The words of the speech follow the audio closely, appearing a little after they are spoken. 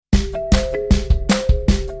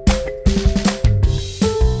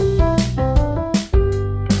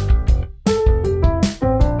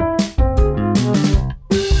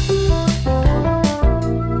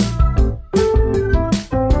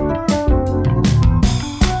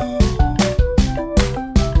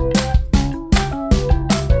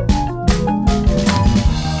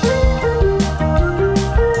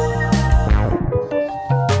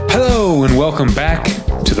Welcome back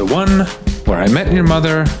to The One Where I Met Your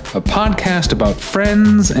Mother, a podcast about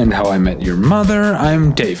friends and how I met your mother.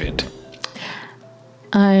 I'm David.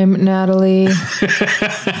 I'm Natalie.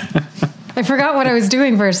 I forgot what I was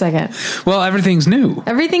doing for a second. Well, everything's new.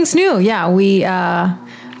 Everything's new. Yeah, we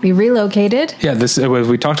relocated. Yeah,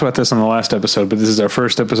 we talked about this on the last episode, but this is our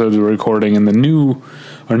first episode we're recording in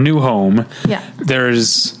our new home. Yeah.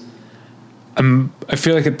 I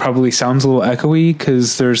feel like it probably sounds a little echoey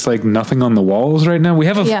because there's like nothing on the walls right now. We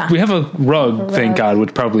have a rug, thank God,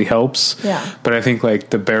 which probably helps. Yeah. But I think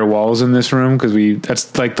like the bare walls in this room, because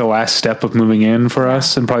that's like the last step of moving in for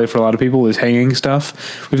us, and probably for a lot of people, is hanging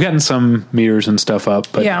stuff. We've gotten some mirrors and stuff up,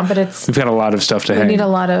 but we've got a lot of stuff to hang. We need a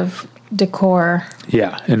lot of decor.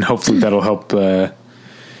 Yeah, and hopefully that'll help the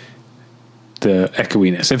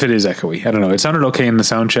echoiness, if it is echoey. I don't know. It sounded okay in the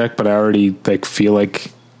sound check, but I already feel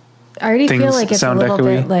like it's a little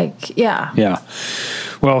echoey. Bit yeah. Yeah.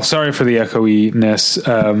 Well, sorry for the echoiness.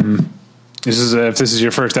 If this is your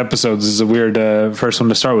first episode, this is a weird first one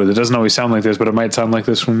to start with. It doesn't always sound like this, but it might sound like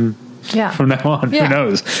this from now on. Yeah. Who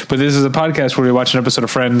knows? But this is a podcast where we watch an episode of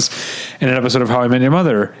Friends and an episode of How I Met Your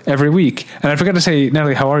Mother every week. And I forgot to say,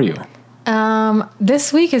 Natalie, how are you?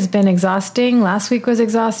 This week has been exhausting. Last week was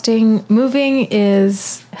exhausting. Moving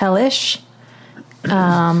is hellish.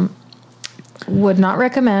 Would not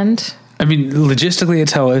recommend. I mean, logistically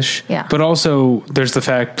it's hellish. Yeah. But also there's the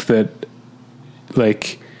fact that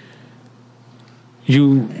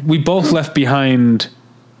we both left behind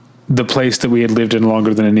the place that we had lived in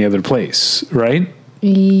longer than any other place, right?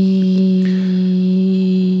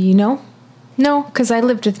 No, because I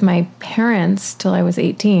lived with my parents till I was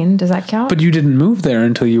 18. Does that count? But you didn't move there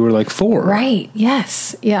until you were 4. Right.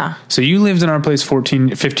 Yes. Yeah. So you lived in our place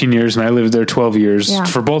 15 years, and I lived there 12 years. Yeah.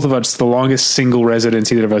 For both of us, the longest single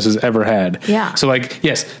residence either of us has ever had. Yeah. So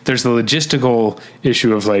yes, there's the logistical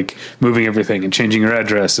issue of moving everything and changing your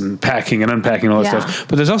address and packing and unpacking and all that stuff.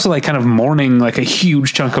 But there's also kind of mourning a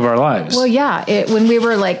huge chunk of our lives. Well, yeah. When we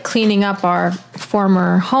were cleaning up our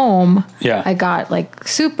former home, I got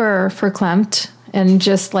super verklempt and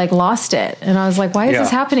just lost it. And I was like, why is this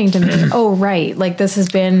happening to me? Oh, right. This has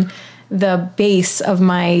been the base of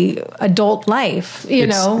my adult life, you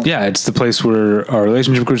know? Yeah, it's the place where our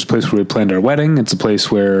relationship grew. It's the place where we planned our wedding. It's the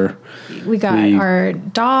place where we got our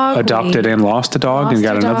dog. Adopted and lost a dog and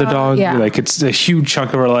got another dog. Yeah. It's a huge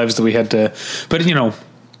chunk of our lives that we had to... But,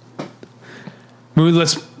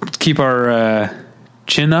 let's keep our...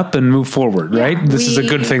 chin up and move forward, right? This is a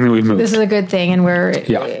good thing that we've moved. This is a good thing, and we're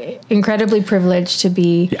incredibly privileged to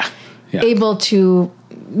be able to,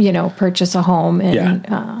 purchase a home in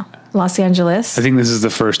Los Angeles. I think this is the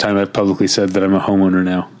first time I've publicly said that I'm a homeowner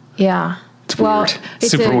now. Yeah. It's weird.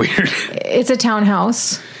 Super weird. It's a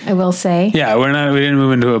townhouse, I will say. Yeah, we didn't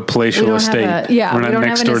move into a palatial estate. We're not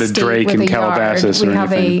next door to Drake and Calabasas or anything.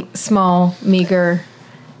 We have a small, meager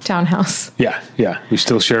townhouse. Yeah. We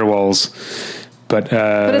still share walls. But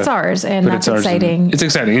it's ours, and that's exciting. It's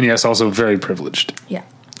exciting, and yes, also very privileged. Yeah.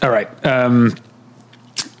 All right.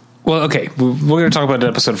 Well, okay. We're going to talk about an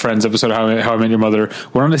episode of Friends, episode of How I Met Your Mother.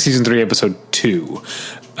 We're on to season 3, episode 2.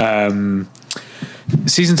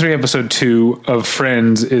 Season 3, episode 2 of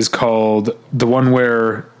Friends is called The One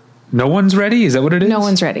Where No One's Ready. Is that what it is? No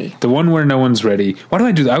One's Ready. The One Where No One's Ready. Why do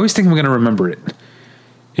I do that? I always think I'm going to remember it.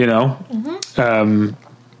 Mm-hmm.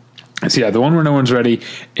 So The One Where No One's Ready,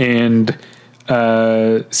 and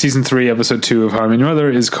season 3, episode 2 of How I Met Your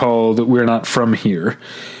Mother is called We're Not From Here.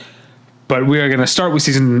 But we are going to start with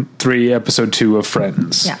season 3, episode 2 of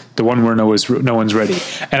Friends. Yeah. The One Where No One's Ready.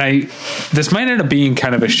 And this might end up being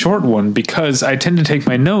kind of a short one because I tend to take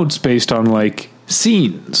my notes based on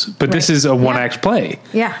scenes, but this is a one act play.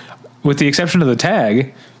 Yeah. With the exception of the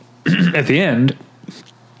tag at the end,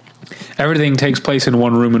 everything takes place in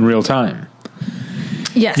one room in real time.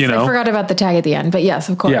 Yes, I forgot about the tag at the end, but yes,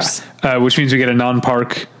 of course. Yeah, which means we get a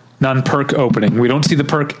non-perk opening. We don't see the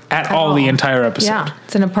perk at all the entire episode. Yeah,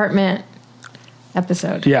 it's an apartment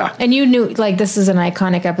episode. Yeah. And you knew, this is an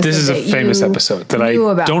iconic episode. This is a famous episode that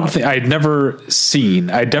I'd never seen.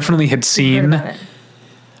 I definitely had seen...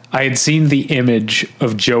 I had seen the image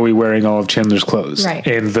of Joey wearing all of Chandler's clothes. Right.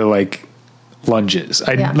 And the, lunges.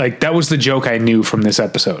 That was the joke I knew from this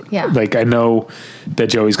episode. Yeah. I know that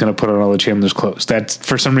Joey's going to put on all of Chandler's clothes. That's,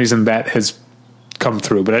 for some reason, that has come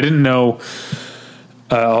through. But I didn't know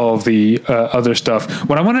all of the other stuff.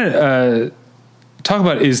 What I want to talk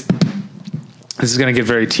about is... This is going to get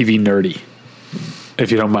very TV nerdy, if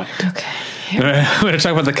you don't mind. Okay. I'm going to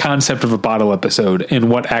talk about the concept of a bottle episode and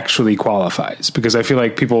what actually qualifies, because I feel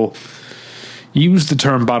like people use the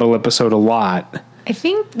term bottle episode a lot. I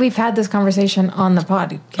think we've had this conversation on the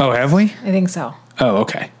pod. Oh, have we? I think so. Oh,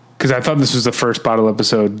 okay. because I thought this was the first bottle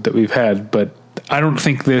episode that we've had, but I don't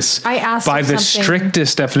think this, I asked by the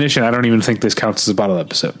strictest definition, I don't even think this counts as a bottle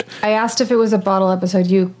episode. I asked if it was a bottle episode.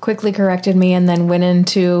 You quickly corrected me and then went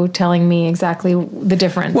into telling me exactly the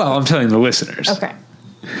difference. Well, I'm telling the listeners. Okay.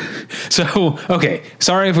 So, okay.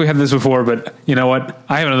 Sorry if we had this before, but you know what?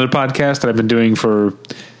 I have another podcast that I've been doing for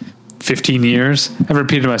 15 years. I've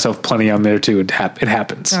repeated myself plenty on there too. It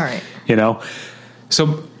happens. All right. You know?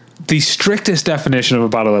 So the strictest definition of a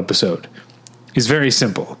bottle episode is very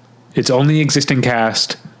simple. It's only existing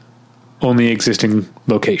cast, only existing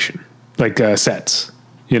location, like sets,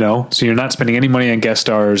 you know? So you're not spending any money on guest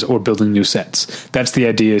stars or building new sets. That's the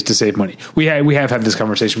idea, is to save money. We have had this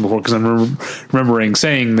conversation before, because I'm remembering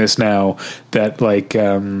saying this now, that like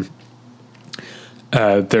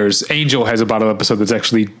there's Angel has a bottle episode that's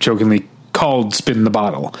actually jokingly called Spin the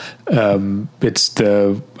Bottle. It's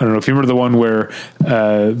the, I don't know if you remember the one where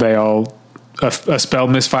they all, a spell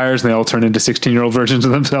misfires and they all turn into 16-year-old versions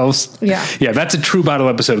of themselves. Yeah. Yeah, that's a true bottle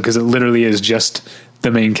episode, because it literally is just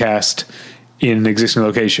the main cast in an existing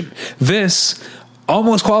location. This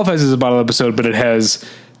almost qualifies as a bottle episode, but it has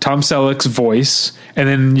Tom Selleck's voice, and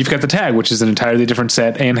then you've got the tag, which is an entirely different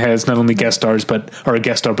set and has not only guest stars, but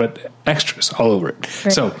extras all over it.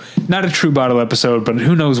 Right. So not a true bottle episode, but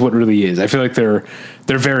who knows what really is. I feel like they're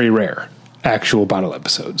very rare actual bottle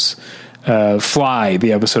episodes. Fly,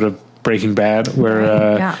 the episode of Breaking Bad,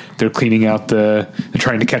 where they're cleaning out they're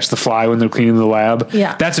trying to catch the fly when they're cleaning the lab.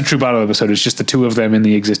 Yeah. That's a true bottle episode. It's just the two of them in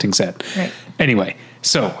the existing set. Right. Anyway,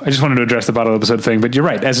 so I just wanted to address the bottle episode thing, but you're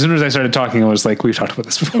right. As soon as I started talking, I was like, we've talked about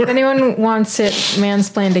this before. If anyone wants it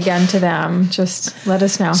mansplained again to them, just let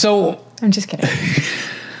us know. So I'm just kidding.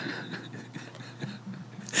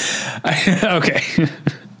 Okay.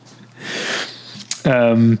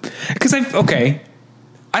 Because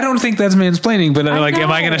I don't think that's mansplaining, but am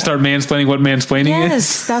I going to start mansplaining what mansplaining is?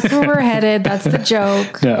 Yes, that's where we're headed. That's the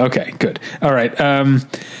joke. Yeah. Okay, good. All right.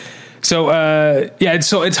 So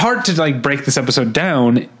it's hard to like break this episode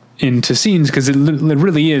down into scenes, because it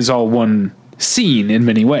really is all one scene in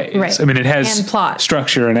many ways. Right. I mean, it has and plot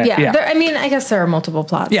structure and I guess there are multiple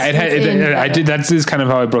plots. Yeah, I did. That's kind of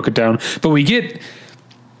how I broke it down. But we get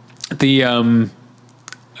the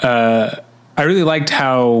I really liked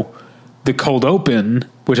how the cold open,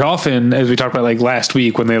 which often, as we talked about like last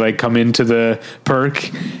week, when they like come into the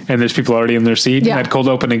perk and there's people already in their seat, that cold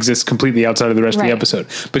open exists completely outside of the rest of the episode.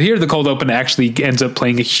 But here the cold open actually ends up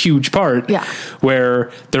playing a huge part,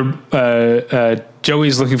 where they're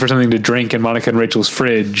Joey's looking for something to drink in Monica and Rachel's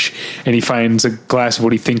fridge, and he finds a glass of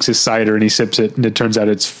what he thinks is cider, and he sips it, and it turns out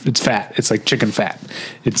it's fat. It's like chicken fat.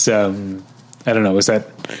 It's I don't know. It's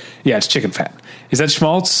chicken fat. Is that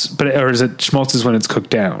schmaltz? Or is it schmaltz is when it's cooked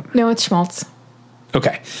down? No, it's schmaltz.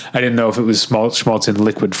 Okay. I didn't know if it was schmaltz in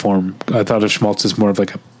liquid form. I thought of schmaltz as more of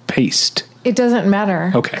like a paste. It doesn't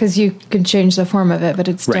matter. Okay. Because you can change the form of it, but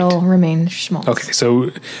it still remains schmaltz. Okay.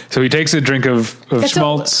 So he takes a drink of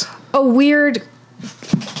schmaltz. A weird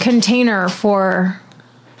container for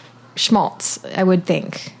schmaltz, I would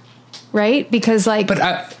think. Right? Because like...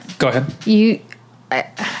 But go ahead.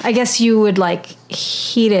 I guess you would like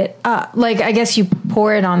heat it up. Like, I guess you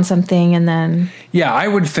pour it on something and then... Yeah, I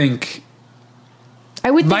would think...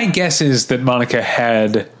 My guess is that Monica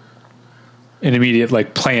had an immediate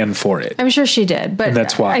like plan for it. I'm sure she did, but and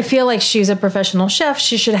that's why. I feel like she's a professional chef.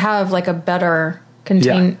 She should have like a better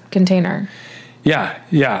container. Yeah.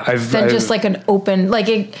 Than just like an open, like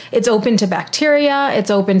it's open to bacteria. It's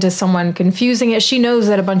open to someone confusing it. She knows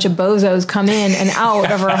that a bunch of bozos come in and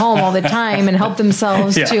out of her home all the time and help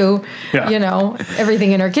themselves to,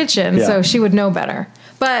 everything in her kitchen. Yeah. So she would know better.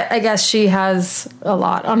 But I guess she has a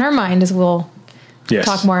lot on her mind, as we'll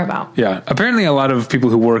talk more about. Yeah. Apparently a lot of people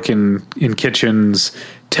who work in kitchens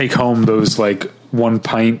take home those like 1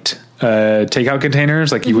 pint takeout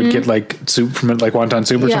containers, like you would get like soup from it, like wonton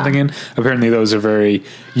soup or something in. Apparently those are very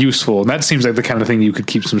useful, and that seems like the kind of thing you could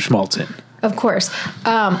keep some schmaltz in. Of course.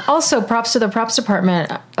 Also, props to the props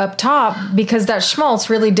department up top, because that schmaltz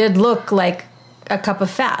really did look like a cup of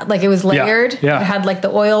fat. Like it was layered. Yeah. It had like the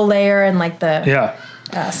oil layer and like the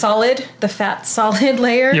the fat solid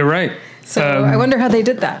layer. You're right. So I wonder how they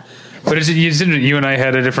did that. But you and I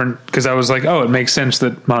had a different, because I was like, oh, it makes sense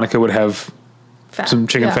that Monica would have some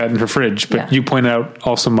chicken fat in her fridge, but you point out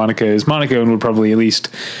also Monica is Monica and would probably at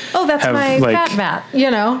least that's have my like, fat vat,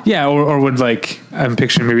 Yeah, or would like, I'm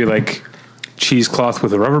picturing maybe like cheesecloth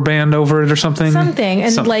with a rubber band over it or something.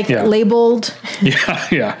 And labeled.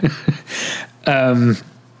 Yeah.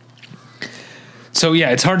 So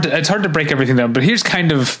it's hard to break everything down, but here's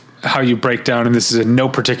kind of how you break down, and this is in no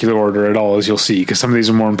particular order at all, as you'll see, because some of these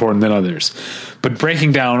are more important than others, but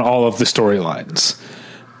breaking down all of the storylines.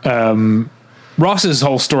 Ross's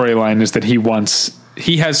whole storyline is that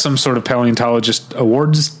he has some sort of paleontologist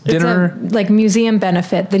awards dinner. It's a, like, museum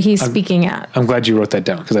benefit that he's speaking at. I'm glad you wrote that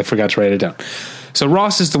down because I forgot to write it down. So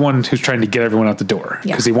Ross is the one who's trying to get everyone out the door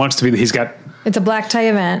because he wants to be, it's a black tie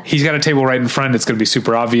event. He's got a table right in front. It's going to be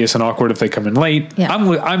super obvious and awkward if they come in late. Yeah.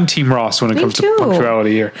 I'm Team Ross when it comes to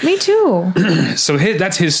punctuality here. Me too. So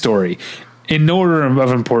that's his story. In no order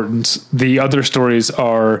of importance, the other stories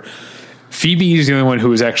are Phoebe is the only one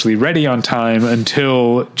who is actually ready on time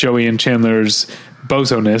until Joey and Chandler's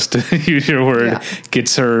bozonist, to use your word,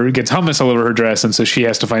 gets hummus all over her dress, and so she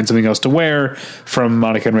has to find something else to wear from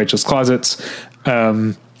Monica and Rachel's closets.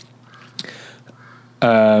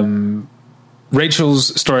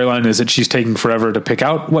 Rachel's storyline is that she's taking forever to pick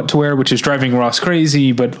out what to wear, which is driving Ross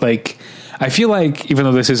crazy. But like, I feel like even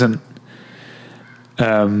though this isn't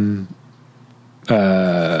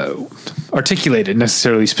articulated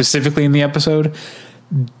necessarily specifically in the episode,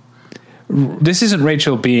 this isn't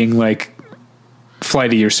Rachel being like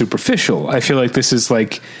flighty or superficial. I feel like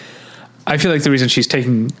the reason she's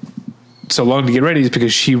taking so long to get ready is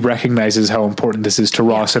because she recognizes how important this is to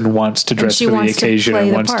Ross and wants to dress for the occasion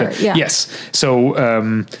and wants to. Yes. So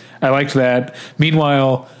I liked that.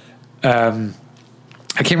 Meanwhile, I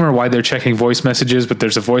can't remember why they're checking voice messages, but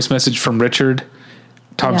there's a voice message from Richard,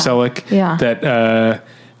 Tom Selleck, that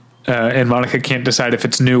and Monica can't decide if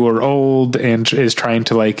it's new or old, and is trying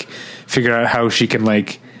to like figure out how she can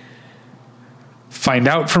like find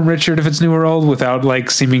out from Richard if it's new or old without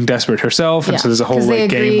like seeming desperate herself. And so there's a whole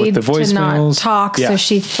like game with the voicemails. Talk. So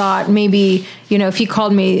she thought maybe, if he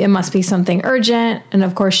called me, it must be something urgent. And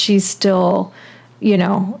of course she's still,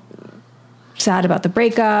 sad about the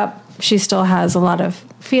breakup. She still has a lot of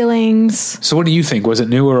feelings. So what do you think? Was it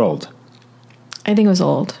new or old? I think it was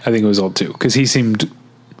old. I think it was old too. Cause he seemed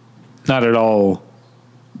not at all.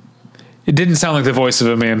 It didn't sound like the voice of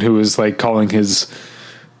a man who was like calling his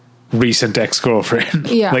recent ex-girlfriend.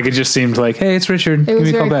 Yeah. Like it just seemed like, hey, it's Richard. It was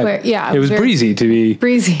very clear. Yeah. It was breezy to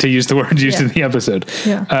use the word used in the episode.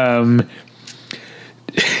 Yeah.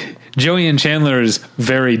 Joey and Chandler's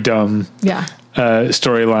very dumb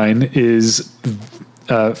storyline is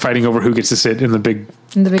fighting over who gets to sit in the big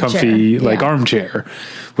comfy chair. Armchair,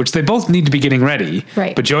 which they both need to be getting ready.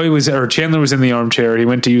 Right. But Chandler was in the armchair. He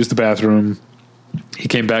went to use the bathroom. He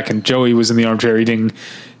came back and Joey was in the armchair eating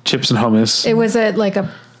chips and hummus. It was a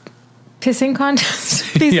pissing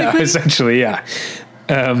contest, basically. Yeah, essentially, yeah.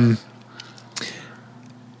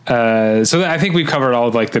 So I think we've covered all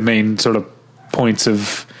of like the main sort of points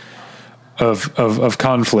of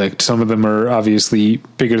conflict. Some of them are obviously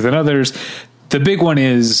bigger than others. The big one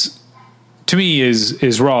is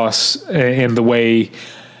Ross and the way,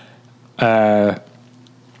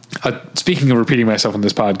 speaking of repeating myself on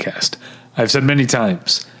this podcast, I've said many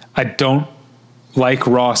times, I don't like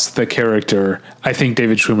Ross the character. I think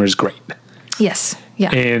David Schwimmer is great. Yes.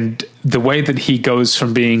 Yeah. And the way that he goes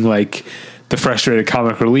from being like the frustrated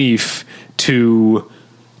comic relief to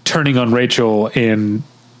turning on Rachel and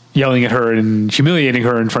yelling at her and humiliating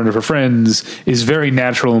her in front of her friends is very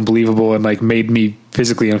natural and believable, and like made me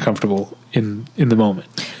physically uncomfortable in the moment.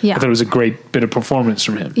 Yeah. I thought it was a great bit of performance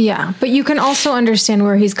from him. Yeah. But you can also understand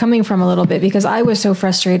where he's coming from a little bit, because I was so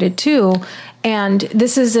frustrated too. And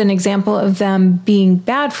this is an example of them being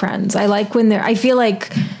bad friends. I feel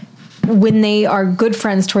like when they are good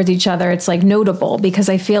friends towards each other, it's like notable, because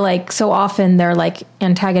I feel like so often they're like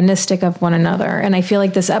antagonistic of one another. And I feel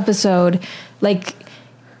like this episode, like,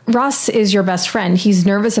 Ross is your best friend. He's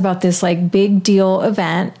nervous about this like big deal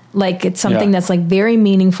event. Like it's something that's like very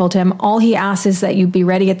meaningful to him. All he asks is that you be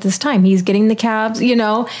ready at this time. He's getting the cabs,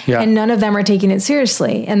 and none of them are taking it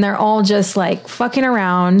seriously. And they're all just like fucking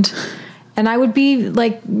around. And I would be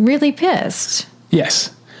like really pissed.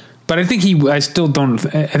 Yes. But I think I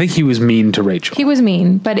think he was mean to Rachel. He was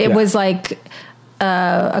mean, but it was like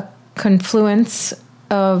a confluence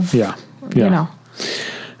of,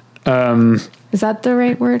 is that the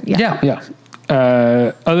right word? Yeah.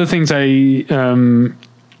 Other things I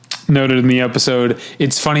noted in the episode,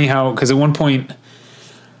 it's funny how, because at one point,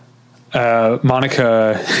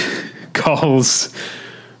 Monica calls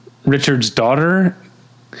Richard's daughter.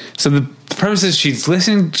 So the premise is she's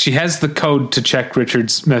listening, she has the code to check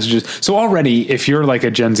Richard's messages. So already, if you're like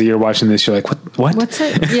a Gen Z, you're watching this, you're like, what? What's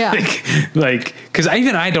it? Yeah. Because I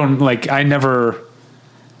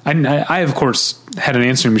of course had an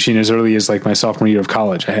answering machine as early as like my sophomore year of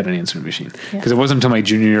college. I had an answering machine because it wasn't until my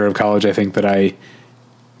junior year of college, I think, that I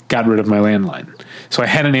got rid of my landline. So I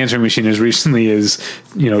had an answering machine as recently as,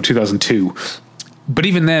 2002. But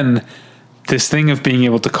even then, this thing of being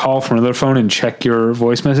able to call from another phone and check your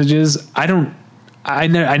voice messages, I don't I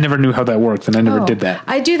never knew how that worked, and I never did that.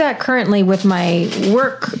 I do that currently with my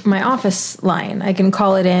office line. I can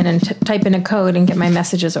call it in and type in a code and get my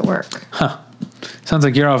messages at work. Huh. Sounds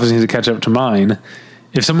like your office needs to catch up to mine.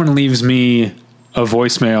 If someone leaves me a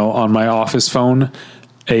voicemail on my office phone,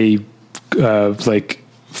 a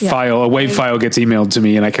WAV file gets emailed to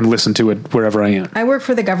me, and I can listen to it wherever I am. I work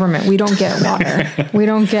for the government. We don't get water. We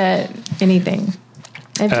don't get anything.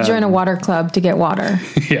 I have to join a water club to get water.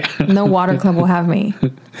 Yeah. No water club will have me.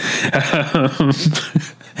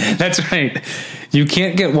 That's right. You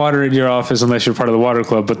can't get water in your office unless you're part of the water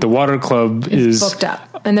club, but the water club is booked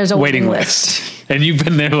up, and there's a waiting list. And you've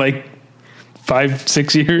been there like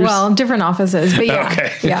 5-6 years? Well, different offices, but yeah.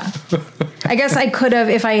 Okay. Yeah. I guess I could have,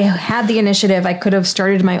 if I had the initiative, I could have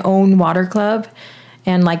started my own water club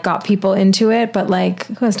and like got people into it, but like,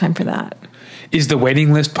 who has time for that? Is the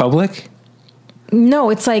waiting list public? No,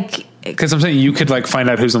 it's like, because I'm saying you could like find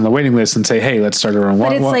out who's on the waiting list and say, hey, let's start our own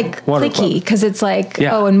water club. But it's like clicky, because it's like,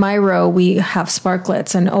 in my row we have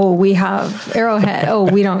Sparklets, and we have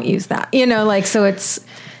Arrowhead. We don't use that. So it's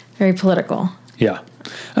very political. Yeah.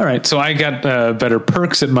 All right. So I got better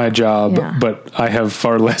perks at my job, but I have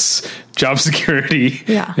far less job security.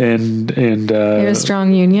 Yeah. And you're a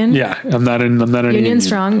strong union. Yeah. I'm not in union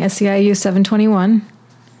strong. SEIU 721.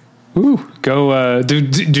 Ooh, go, do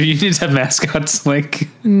unions have mascots? Like,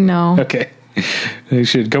 no. Okay. They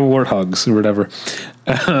should go warthogs or whatever.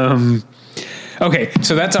 Okay.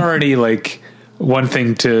 So that's already like one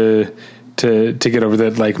thing to get over,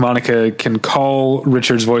 that like Monica can call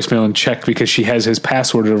Richard's voicemail and check, because she has his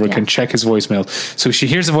password or can check his voicemail. So she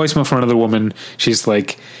hears a voicemail from another woman. She's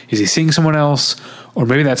like, is he seeing someone else? Or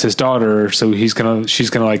maybe that's his daughter. So she's going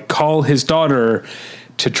to like call his daughter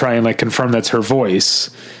to try and like confirm that's her voice.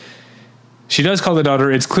 She does call the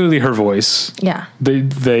daughter. It's clearly her voice. Yeah.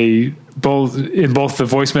 They both, in both the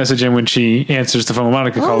voice message and when she answers the phone,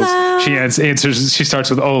 Monica calls, she answers, she starts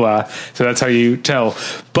with hola. So that's how you tell.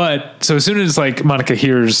 But so as soon as like Monica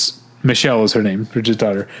hears, Michelle is her name, Richard's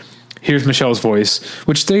daughter, hears Michelle's voice,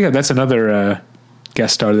 which there you go. That's another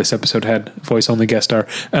guest star this episode had, voice only guest star.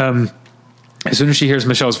 As soon as she hears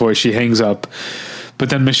Michelle's voice, she hangs up. But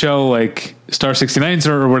then Michelle like star 69's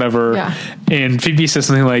her or whatever. Yeah. And Phoebe says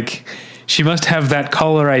something like, she must have that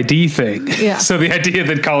caller ID thing. Yeah. So the idea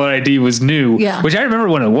that caller ID was new, which I remember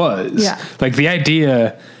when it was. Yeah. Like the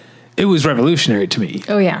idea, it was revolutionary to me.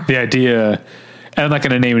 Oh, yeah. The idea, and I'm not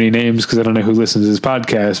going to name any names because I don't know who listens to this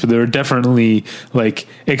podcast, but there were definitely like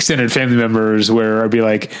extended family members where I'd be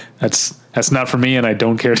like, that's not for me, and I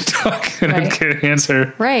don't care to talk, and I can't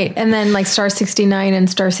answer. Right. And then like star 69 and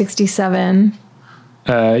star 67.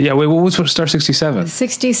 Wait, what was star 67?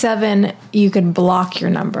 67, you could block your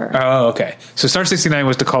number. Oh, okay. So star 69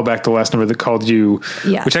 was to call back the last number that called you,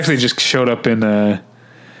 which actually just showed up in a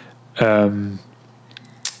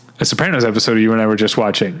Sopranos episode you and I were just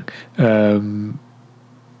watching.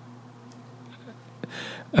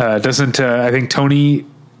 Doesn't I think Tony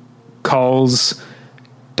calls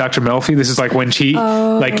Dr. Melfi? This is like when she,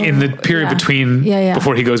 like in the period between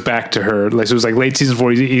before he goes back to her. Like, so it was like late season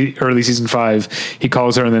 4, early season 5. He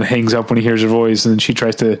calls her and then hangs up when he hears her voice, and then she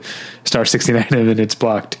tries to star 69 him and it's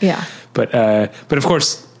blocked. Yeah. But of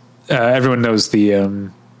course, everyone knows the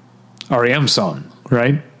REM song,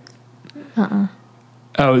 right? Oh,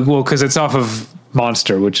 well, because it's off of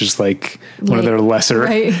Monster, which is like one of their lesser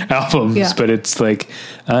albums, but it's like,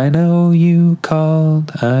 I know you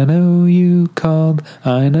called, I know you called,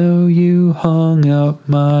 I know you hung up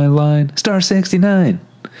my line, star 69.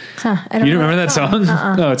 You don't remember that song?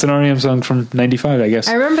 No, it's an REM song from 95, I guess.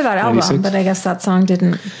 I remember that album, 96. But I guess that song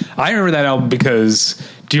didn't. I remember that album because,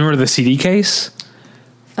 do you remember the CD case?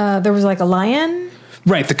 There was like a lion.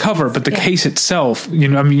 Right, the cover, but the case itself,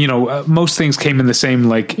 most things came in the same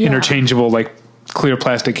like interchangeable like clear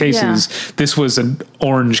plastic cases. This was an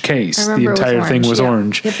orange case. The entire thing was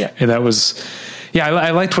orange. Yep. And that was, I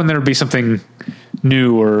liked when there would be something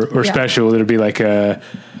new or special. There'd be like a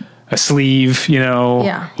sleeve,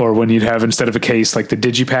 or when you'd have, instead of a case, like the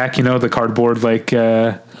digipack, the cardboard, like,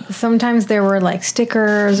 sometimes there were like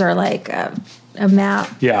stickers or like a map.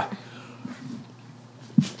 Yeah.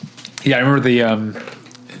 Yeah. I remember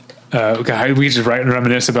we just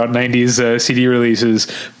reminisce about 90s CD releases,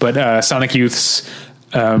 but Sonic Youth's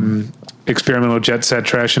Experimental Jet Set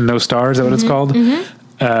Trash and No Stars, is that what it's called?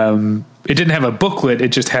 Mm-hmm. It didn't have a booklet,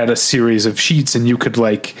 it just had a series of sheets, and you could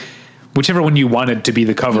like, whichever one you wanted to be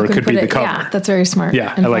the cover could be the cover. Yeah, that's very smart.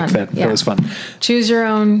 Yeah, I liked that. Yeah. That was fun. Choose your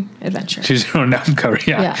own adventure. Choose your own album cover,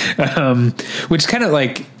 which kind of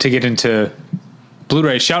like, to get into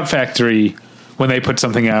Blu-ray, Shout Factory, when they put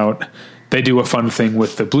something out, they do a fun thing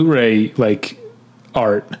with the Blu-ray, like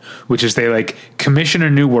art, which is they like commission a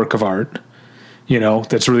new work of art, you know,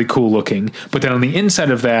 that's really cool looking. But then on the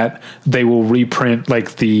inside of that, they will reprint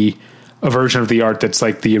like a version of the art that's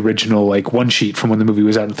like the original, like one sheet from when the movie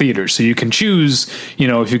was out in theaters. So you can choose, you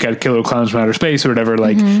know, if you've got Killer Clowns from Outer Space or whatever,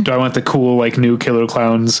 like, do I want the cool, like new Killer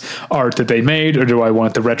Clowns art that they made, or do I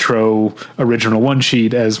want the retro original one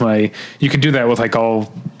sheet as my, you can do that with like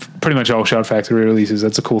pretty much all Shout Factory releases.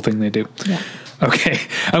 That's a cool thing they do. Yeah. Okay.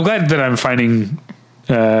 I'm glad that I'm finding,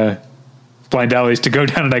 blind alleys to go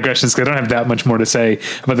down in digressions, because I don't have that much more to say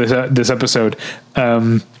about this episode.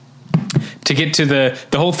 To get to the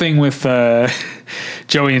whole thing with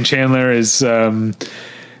Joey and Chandler is when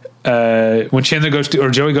Chandler goes to, or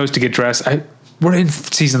Joey goes to get dressed. We're in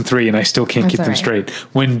season 3 and I still can't keep them straight.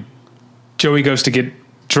 When Joey goes to get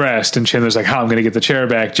dressed and Chandler's like, I'm going to get the chair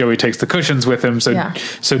back. Joey takes the cushions with him. So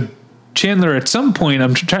Chandler at some point,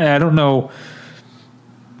 I don't know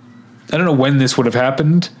when this would have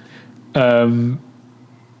happened.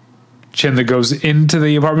 Chandler goes into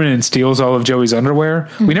the apartment and steals all of Joey's underwear.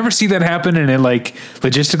 We never see that happen. And it, like,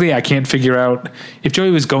 logistically, I can't figure out if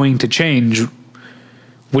Joey was going to change,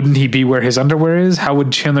 wouldn't he be where his underwear is? How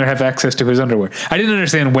would Chandler have access to his underwear? I didn't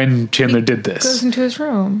understand when Chandler did this. Goes into his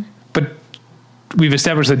room. But we've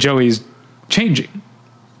established that Joey's changing.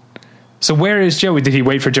 So where is Joey? Did he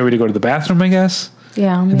wait for Joey to go to the bathroom, I guess?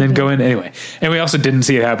 Yeah. And then go in anyway. And we also didn't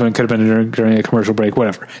see it happen. It could have been during a commercial break,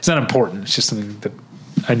 whatever. It's not important. It's just something that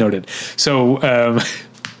I noted. So,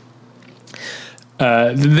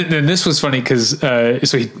 then this was funny because,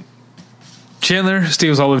 Chandler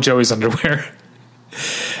steals all of Joey's underwear,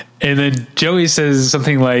 and then Joey says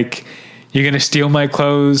something like, "You're going to steal my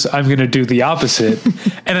clothes. I'm going to do the opposite."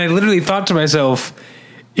 And I literally thought to myself,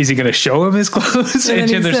 is he going to show him his clothes? And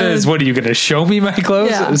Chandler says, what, are you going to show me my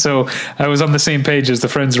clothes? Yeah. So I was on the same page as the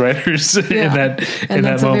Friends writers in that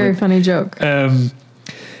that's a very funny joke.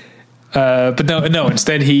 But no,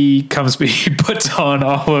 instead he puts on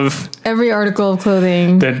all of every article of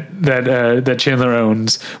clothing that Chandler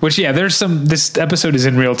owns, which, this episode is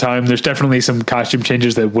in real time. There's definitely some costume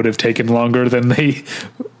changes that would have taken longer than they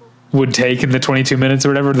would take in the 22 minutes or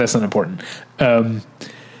whatever. That's not important.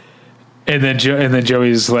 And then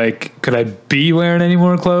Joey's like, could I be wearing any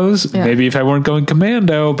more clothes? Yeah. Maybe if I weren't going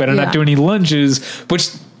commando, better not do any lunges,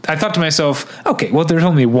 which I thought to myself, okay, well, there's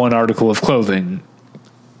only one article of clothing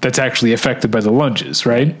that's actually affected by the lunges,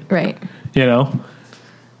 right? Right. You know?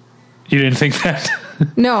 You didn't think that?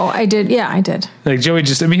 No, I did. Yeah, I did. Like Joey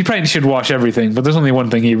he probably should wash everything, but there's only one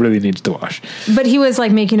thing he really needs to wash. But he was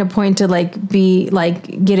like making a point to like be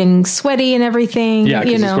like getting sweaty and everything. Yeah,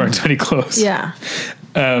 because he's wearing too many clothes. Yeah.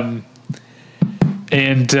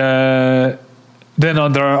 And then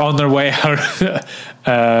on their way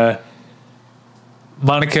out,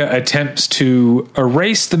 Monica attempts to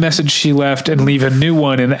erase the message she left and leave a new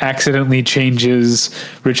one, and accidentally changes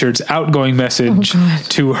Richard's outgoing message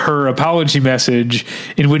to her apology message,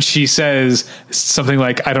 in which she says something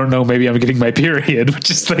like, I don't know, maybe I'm getting my period, which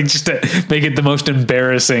is like just to make it the most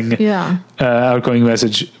embarrassing outgoing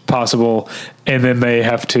message possible. And then they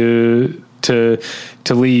have to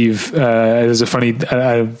leave. There's a funny,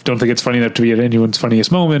 I don't think it's funny enough to be at anyone's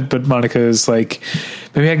funniest moment, but Monica is like,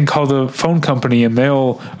 maybe I can call the phone company and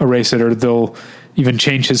they'll erase it, or they'll even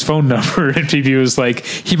change his phone number. And Phoebe was like,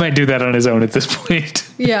 he might do that on his own at this point.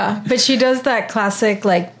 Yeah, but she does that classic,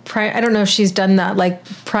 like, I don't know if she's done that, like,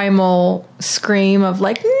 primal scream of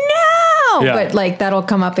like, no! Yeah. But like, that'll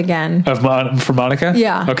come up again. For Monica?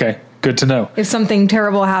 Yeah. Okay, good to know. If something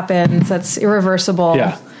terrible happens, that's irreversible.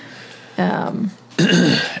 Yeah.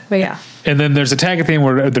 But yeah. And then there's a tag theme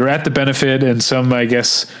where they're at the benefit, and some, I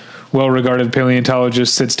guess, well-regarded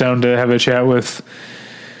paleontologist sits down to have a chat with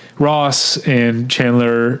Ross, and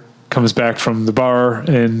Chandler comes back from the bar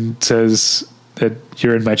and says that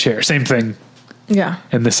you're in my chair. Same thing. Yeah.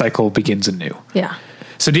 And the cycle begins anew. Yeah.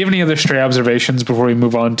 So do you have any other stray observations before we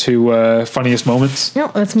move on to funniest moments?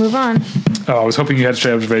 No, let's move on. Oh, I was hoping you had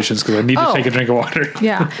stray observations because I need to take a drink of water.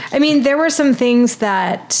 Yeah. I mean, there were some things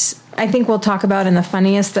that I think we'll talk about in the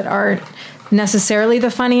funniest that aren't necessarily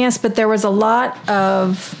the funniest, but there was a lot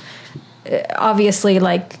of, obviously,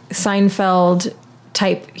 like Seinfeld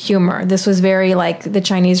type humor. This was very like the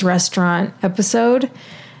Chinese restaurant episode,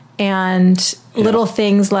 and little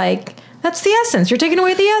things like, that's the essence. You're taking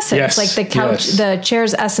away the essence. Yes. Like the couch, the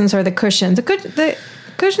chair's essence are the cushions. The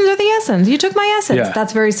cushions are the essence. You took my essence. Yeah.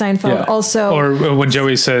 That's very Seinfeld. Yeah. Also, or when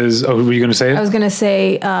Joey says, "Oh, were you going to say it?" I was going to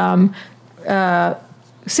say,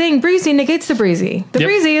 saying breezy negates the breezy. The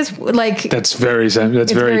breezy is like that's very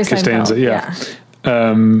Costanza. Yeah.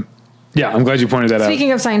 Yeah, I'm glad you pointed that out.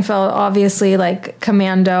 Speaking of Seinfeld, obviously, like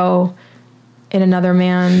Commando in another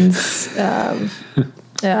man's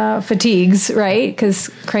fatigues, right? Because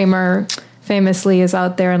Kramer famously is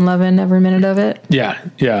out there and loving every minute of it. Yeah,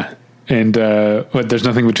 yeah. And there's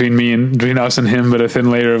nothing between us and him but a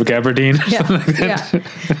thin layer of gabardine. Yeah, like yeah,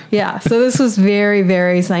 yeah. So this was very,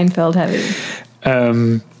 very Seinfeld heavy.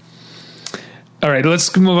 All right,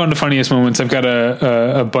 let's move on to funniest moments. I've got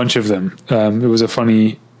a bunch of them. It was a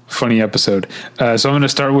funny episode. So I'm going to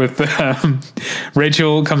start with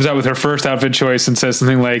Rachel comes out with her first outfit choice and says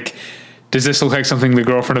something like, "Does this look like something the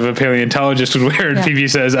girlfriend of a paleontologist would wear?" And Phoebe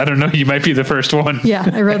says, "I don't know. You might be the first one." Yeah,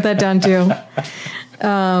 I wrote that down too.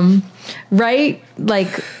 Right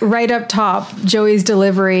up top, Joey's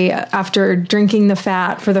delivery after drinking the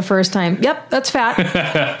fat for the first time. Yep, that's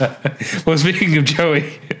fat. Well, speaking of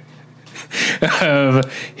Joey,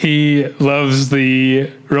 he loves the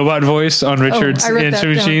robot voice on Richard's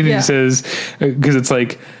answering machine. Yeah. He says, because it's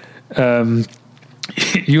like,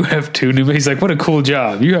 you have 2 new, he's like, "What a cool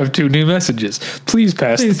job. You have 2 new messages. Please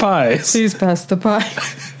pass the pies." Please pass the pie.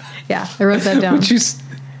 Yeah, I wrote that down.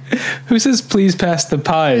 Who says please pass the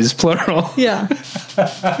pies, plural? Yeah.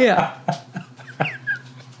 Yeah.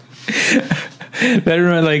 That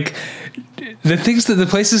remember, like, the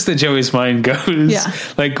places that Joey's mind goes. Yeah.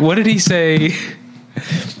 Like, what did he say?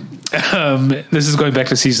 This is going back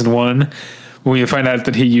to season 1 when you find out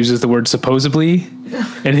that he uses the word supposedly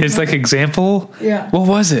in his like example. Yeah. What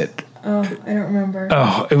was it? Oh, I don't remember.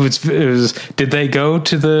 Oh, it was, did they go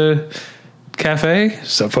to the cafe?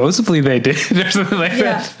 Supposedly they did, or something like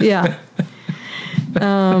that. Yeah.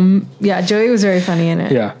 Yeah, Joey was very funny in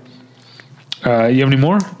it. Yeah. You have any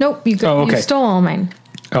more? Nope. You stole all mine.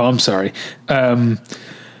 Oh, I'm sorry.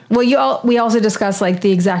 Well, we also discussed like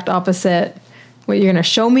the exact opposite. What, you're going to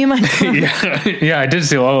show me my phone? Yeah, I did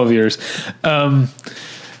steal all of yours.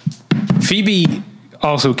 Phoebe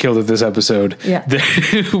also killed it this episode. Yeah.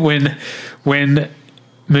 when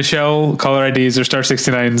Michelle caller IDs or star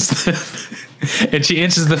 69s and she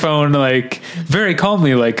answers the phone like very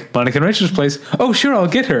calmly, like, "Monica and Rachel's place." "Oh, sure, I'll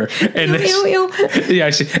get her." And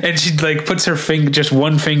yeah, she like puts her just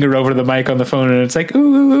one finger over the mic on the phone, and it's like,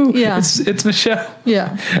 ooh, yeah, it's Michelle.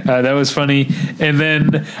 Yeah, that was funny. And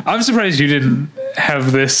then I'm surprised you didn't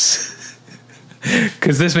have this,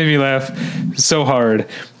 because this made me laugh so hard.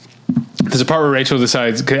 There's a part where Rachel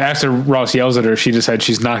decides, after Ross yells at her, she decides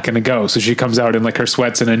she's not going to go. So she comes out in like her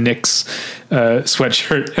sweats and a Knicks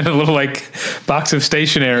sweatshirt and a little like box of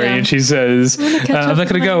stationery. Yeah. And she says, "I'm not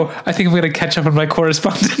going to go. I think I'm going to catch up on my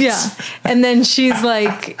correspondence." Yeah. And then she's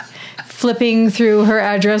like flipping through her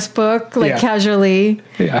address book, like casually.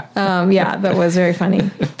 Yeah. Yeah, that was very funny.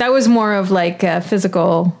 That was more of like a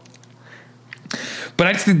physical. But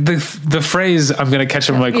I think the phrase "I'm going to catch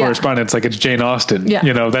up on my correspondence" like it's Jane Austen. Yeah.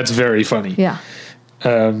 You know, that's very funny. Yeah.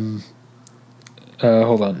 Hold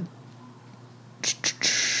on.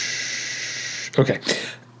 Okay.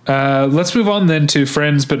 Let's move on then to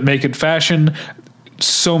Friends, but make it fashion.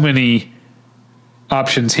 So many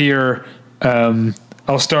options here.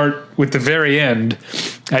 I'll start with the very end.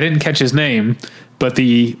 I didn't catch his name, but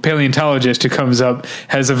the paleontologist who comes up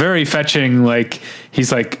has a very fetching, like,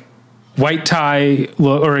 he's like, white tie,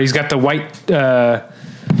 or he's got the white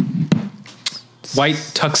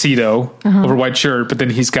tuxedo over white shirt, but then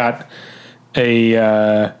he's got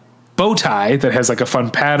a bow tie that has like a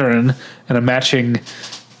fun pattern and a matching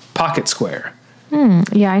pocket square.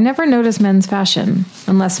 Yeah, I never noticed men's fashion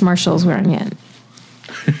unless Marshall's wearing it.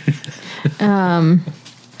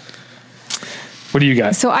 What do you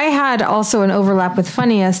got? So I had also an overlap with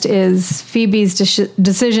funniest is Phoebe's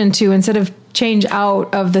decision to, instead of change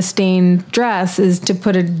out of the stained dress, is to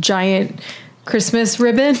put a giant Christmas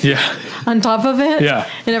ribbon on top of it. Yeah.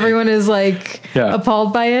 And everyone is like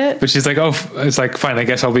appalled by it. But she's like, "Oh, it's like, fine, I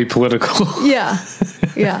guess I'll be political." Yeah.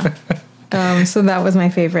 Yeah. So that was my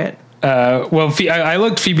favorite. Well, I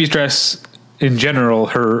liked Phoebe's dress in general,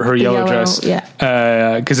 her yellow dress.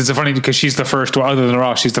 Yeah. Because it's funny because she's the first one, other than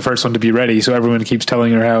Ross, she's the first one to be ready. So everyone keeps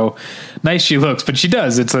telling her how nice she looks, but she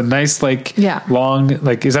does. It's a nice, like, long,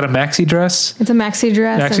 like, is that a maxi dress? It's a maxi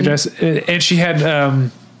dress. And she had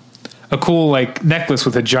a cool, like, necklace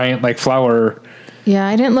with a giant, like, flower. Yeah,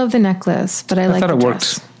 I didn't love the necklace, but I liked the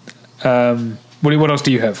dress. Worked. What else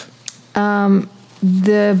do you have?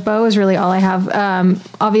 The bow is really all I have.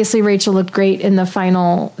 Obviously Rachel looked great in the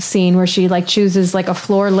final scene where she like chooses like a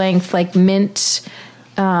floor length, like mint.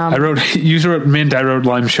 You wrote mint. I wrote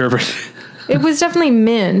lime sherbet. It was definitely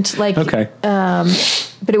mint. Like, okay.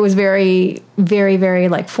 But it was very, very, very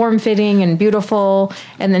like form fitting and beautiful.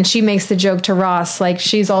 And then she makes the joke to Ross, like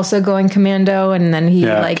she's also going commando. And then he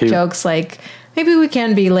jokes like, maybe we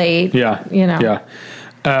can be late. Yeah. You know? Yeah.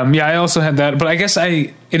 Yeah, I also had that, but I guess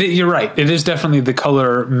you're right. It is definitely the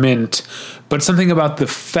color mint, but something about the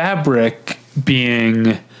fabric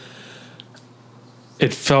being,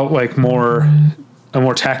 it felt like a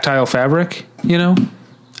more tactile fabric, you know?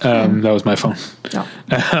 That was my phone.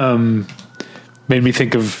 Oh. Made me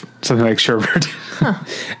think of something like sherbet.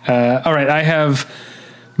 Huh. All right. I have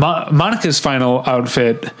Monica's final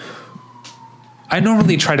outfit. I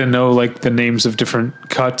normally try to know like the names of different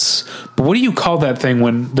cuts, but what do you call that thing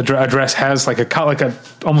when the dress has like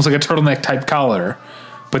almost like a turtleneck type collar,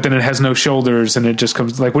 but then it has no shoulders and it just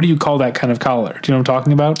comes like, what do you call that kind of collar? Do you know what I'm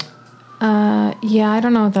talking about? Yeah, I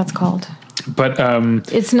don't know what that's called, but,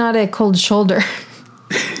 it's not a cold shoulder.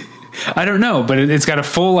 I don't know, but it's got a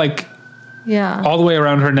full, like, all the way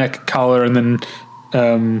around her neck collar. And then,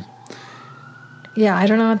 yeah, I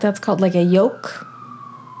don't know what that's called. Like a yoke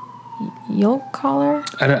collar.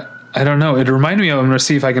 I don't know. It reminded me of, I'm going to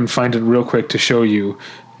see if I can find it real quick to show you.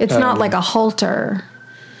 It's not like a halter.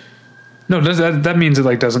 No, that means it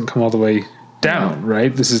like doesn't come all the way down,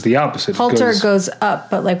 right? This is the opposite. Halter goes up,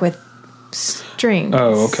 but like with strings.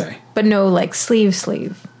 Oh, okay. But no, like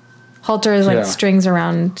sleeve. Halter is like strings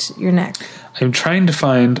around your neck. I'm trying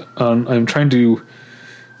to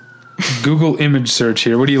Google image search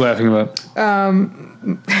here. What are you laughing about?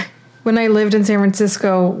 When I lived in San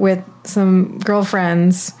Francisco with some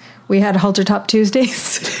girlfriends, we had halter top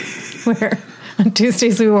Tuesdays, where on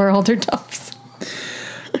Tuesdays we wore halter tops.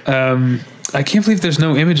 I can't believe there's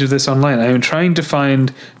no image of this online. I am trying to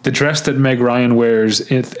find the dress that Meg Ryan wears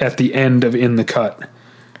at the end of In the Cut,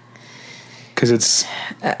 because it's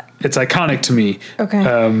iconic to me. Okay.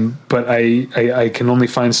 But I can only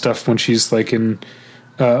find stuff when she's like in.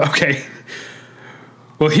 Okay.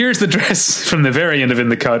 Well, here's the dress from the very end of In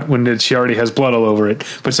the Cut when she already has blood all over it.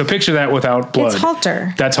 But so picture that without blood. It's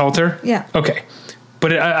halter. That's halter? Yeah. Okay.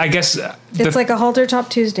 But I guess... it's like a halter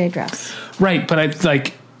top Tuesday dress. Right,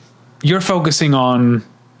 but you're focusing on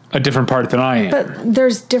a different part than I am. But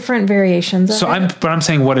there's different variations of it. I'm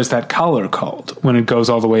saying, what is that collar called when it goes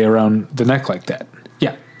all the way around the neck like that?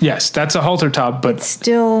 Yeah. Yes, that's a halter top, but... It's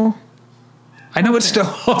still... I know it's still a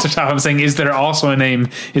halter top. I'm saying, is there also a name?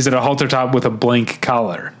 Is it a halter top with a blank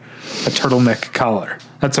collar? A turtleneck collar?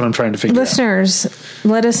 That's what I'm trying to figure out. Listeners,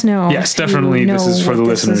 let us know. Yes, definitely. This is for the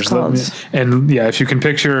listeners. And yeah, if you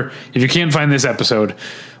can't find this episode,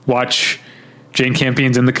 watch Jane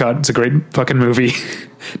Campion's In the Cut. It's a great fucking movie.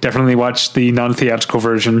 Definitely watch the non-theatrical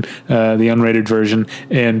version, the unrated version,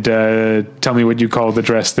 and tell me what you call the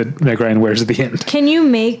dress that Meg Ryan wears at the end. Can you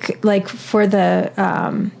make, like, for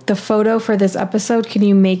the photo for this episode, can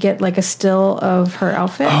you make it like a still of her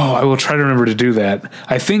outfit? Oh, I will try to remember to do that.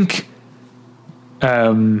 I think,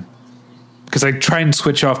 because I try and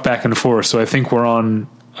switch off back and forth, so I think we're on.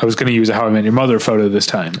 I was going to use a How I Met Your Mother photo this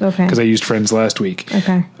time, okay? Because I used Friends last week,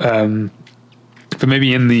 okay. But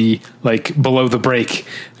maybe in the, like, below the break,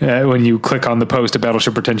 when you click on the post at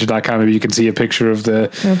battleshippretension.com, maybe you can see a picture of the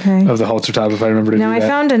halter top, if I remember to do that. Now, I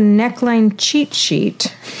found a neckline cheat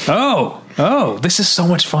sheet. Oh, this is so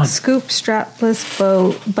much fun. Scoop, strapless,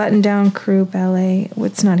 bow, button-down, crew, ballet.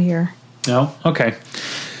 It's not here. No? Okay.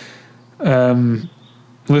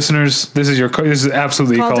 Listeners, this is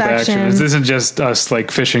absolutely call to action. This isn't just us,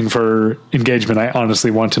 like, fishing for engagement. I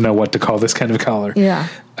honestly want to know what to call this kind of collar. Yeah.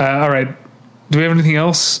 All right. Do we have anything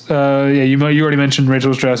else? You already mentioned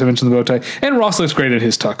Rachel's dress. I mentioned the bow tie. And Ross looks great at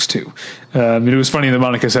his tux, too. It was funny that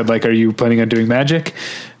Monica said, like, are you planning on doing magic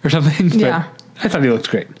or something? Yeah. But I thought he looked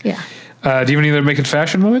great. Yeah. Do you have any other Make It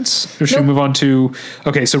Fashion moments? Or should we move on to...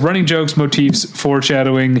 Okay, so running jokes, motifs,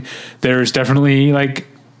 foreshadowing. There's definitely, like,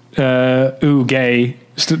 gay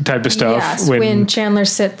type of stuff. Yes, when Chandler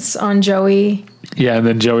sits on Joey. Yeah, and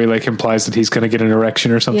then Joey, like, implies that he's going to get an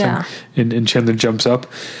erection or something. Yeah. And Chandler jumps up.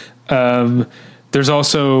 There's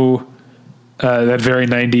also that very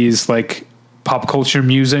 90s, like, pop culture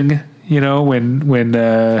musing, you know, when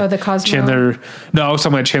the Cosmo. Chandler... No, I was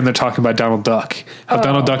talking about Chandler talking about Donald Duck. How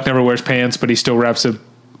Donald Duck never wears pants, but he still wraps a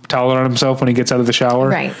towel around himself when he gets out of the shower.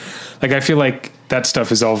 Right. Like, I feel like that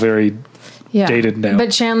stuff is all very dated now.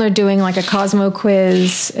 But Chandler doing, like, a Cosmo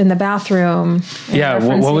quiz in the bathroom. Yeah,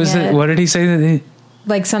 what was it? What did he say? That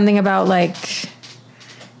like, something about, like...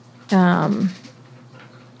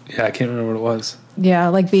 Yeah, I can't remember what it was. Yeah,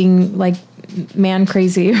 like being, like, man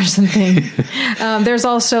crazy or something. There's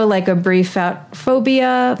also, like, a brief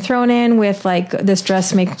phobia thrown in with, like, this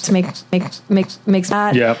dress makes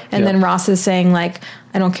that. Yeah. And then Ross is saying, like,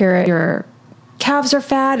 I don't care if your calves are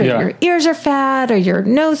fat or your ears are fat or your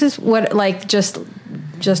nose is what, like, just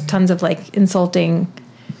tons of, like, insulting,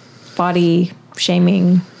 body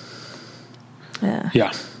shaming.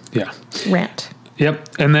 Yeah. Rant. Yep.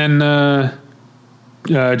 And then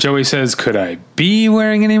Joey says, could I be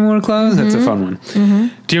wearing any more clothes? That's a fun one. Mm-hmm.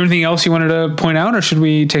 Do you have anything else you wanted to point out, or should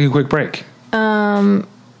we take a quick break? Oh,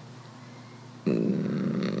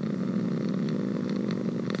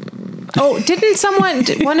 didn't someone,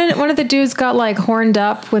 one of the dudes got like horned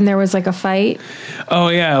up when there was like a fight? Oh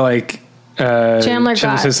yeah, like Chandler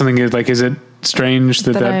says something like, is it strange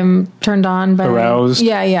that I'm turned on by aroused?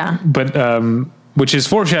 Yeah. But which is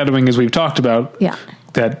foreshadowing, as we've talked about. Yeah.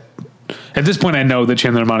 That at this point I know that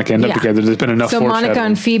Chandler and Monica end up together. There's been enough foreshadowing. So Monica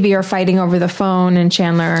and Phoebe are fighting over the phone, and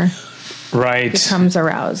Chandler becomes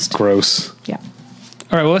aroused. Gross. Yeah.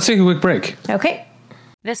 All right, well, let's take a quick break. Okay.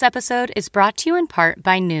 This episode is brought to you in part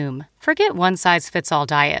by Noom. Forget one-size-fits-all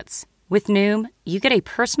diets. With Noom, you get a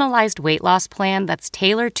personalized weight loss plan that's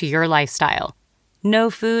tailored to your lifestyle.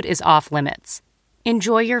 No food is off limits.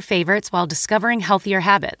 Enjoy your favorites while discovering healthier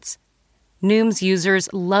habits. Noom's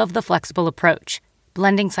users love the flexible approach,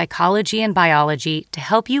 blending psychology and biology to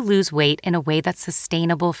help you lose weight in a way that's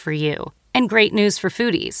sustainable for you. And great news for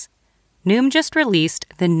foodies. Noom just released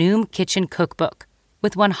the Noom Kitchen Cookbook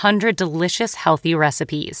with 100 delicious, healthy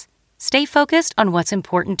recipes. Stay focused on what's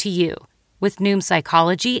important to you with Noom's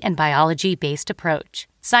psychology and biology-based approach.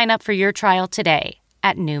 Sign up for your trial today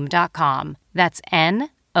at Noom.com. That's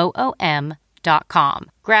NOOM.com.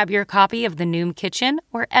 Grab your copy of the Noom Kitchen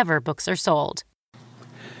wherever books are sold.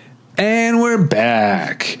 And we're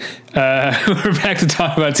back. We're back to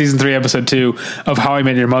talk about season 3, episode 2 of How I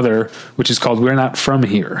Met Your Mother, which is called We're Not From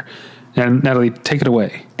Here. And Natalie, take it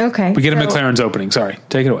away. Okay. We get a McLaren's opening. Sorry.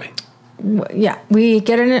 Take it away. Yeah. We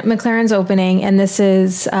get a McLaren's opening, and this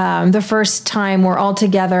is the first time we're all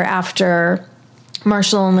together after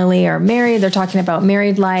Marshall and Lily are married. They're talking about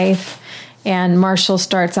married life, and Marshall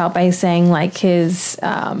starts out by saying, like, his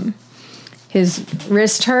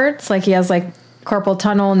wrist hurts. Like, he has, like, carpal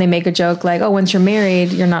tunnel, and they make a joke like, oh, once you're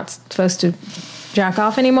married, you're not supposed to jack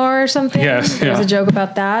off anymore or something. Yes, There's a joke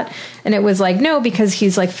about that. And it was like, no, because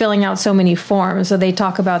he's like filling out so many forms. So they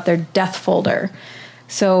talk about their death folder.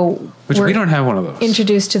 So which we don't have one of those.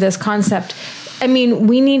 Introduced to this concept. I mean,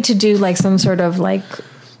 we need to do like some sort of like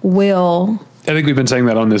will. I think we've been saying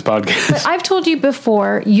that on this podcast. But I've told you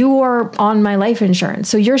before, you are on my life insurance.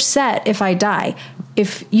 So you're set if I die.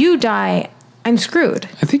 If you die, I'm screwed.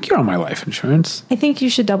 I think you're on my life insurance. I think you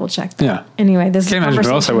should double check that. Yeah. Anyway, this is can't imagine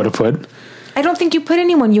what else I would have put. I don't think you put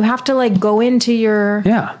anyone. You have to like go into your...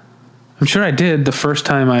 Yeah. I'm sure I did the first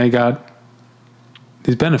time I got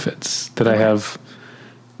these benefits that I have.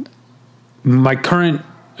 My current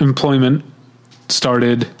employment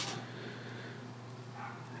started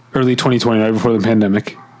early 2020, right before the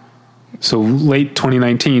pandemic. So late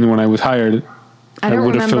 2019 when I was hired, I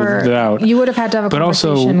would have filled it out. You would have had to have a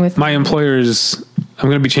conversation with... But also, my employers... I'm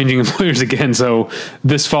going to be changing employers again, so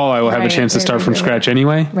this fall I will have a chance to start from scratch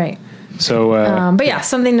anyway. Right. So, but yeah,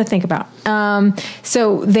 something to think about.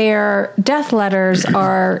 So their death letters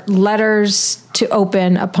are letters to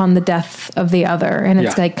open upon the death of the other. And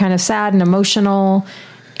it's like kind of sad and emotional.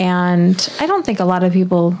 And I don't think a lot of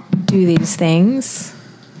people do these things,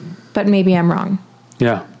 but maybe I'm wrong.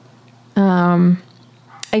 Yeah.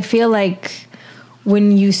 I feel like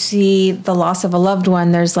when you see the loss of a loved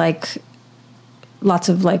one, there's like lots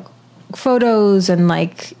of like photos and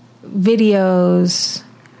like videos.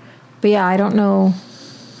 But yeah, I don't know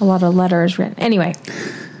a lot of letters written. Anyway,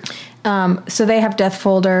 so they have death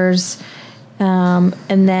folders.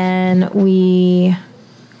 And then we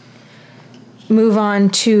move on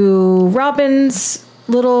to Robin's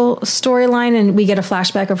little storyline, and we get a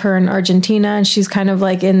flashback of her in Argentina, and she's kind of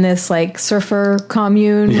like in this like surfer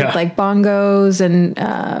commune with like bongos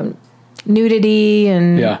and nudity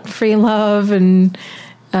and free love, and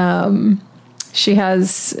she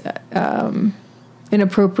has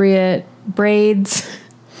inappropriate braids.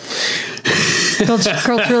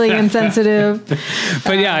 Culturally insensitive.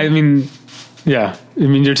 But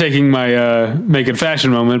you're taking my make it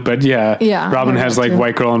fashion moment, but Robin has like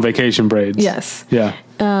white girl on vacation braids. Yes. Yeah.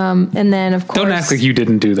 And then of course, don't act like you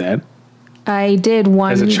didn't do that. I did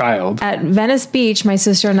one as a child at Venice Beach. My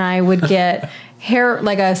sister and I would get hair,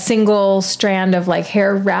 like a single strand of like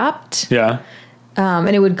hair wrapped. Yeah.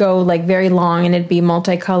 And it would go like very long, and it'd be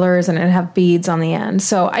multicolors, and it'd have beads on the end.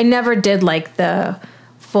 So I never did like the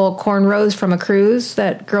full cornrows from a cruise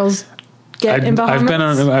that girls get in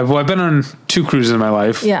Bahamas. I've been on 2 cruises in my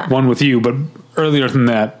life. Yeah. One with you, but earlier than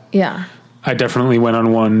that. Yeah. I definitely went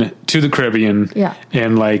on one to the Caribbean. Yeah.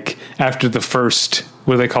 And like after the first,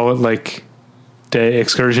 what do they call it? Like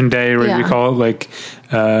excursion day, or we call it like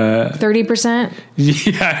 30%.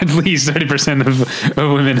 Yeah, at least 30% of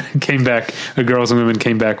women came back, girls and women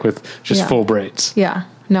came back with just full braids. Yeah.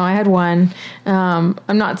 No, I had one. I'm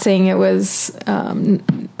not saying it was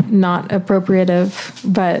not appropriative,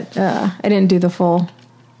 but I didn't do the full.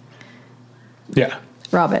 Yeah.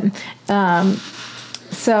 Robin.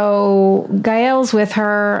 So Gael's with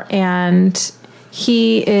her, and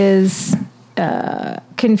he is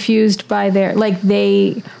confused by their, like,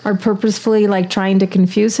 they are purposefully like trying to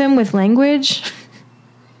confuse him with language,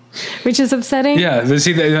 which is upsetting. Yeah. This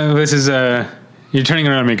is you're turning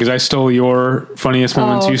around me because I stole your funniest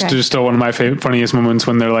moments. You just stole one of my funniest moments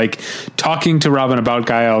when they're like talking to Robin about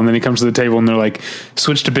Gael, and then he comes to the table and they're like,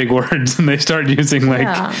 switch to big words, and they start using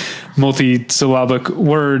like multi-syllabic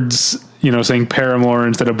words, you know, saying paramour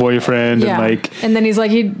instead of boyfriend. And like, and then he's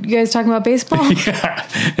like, you guys talking about baseball? Yeah.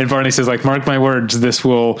 And Barney says like, mark my words, this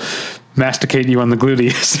will masticate you on the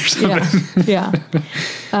gluteus or something. Yeah.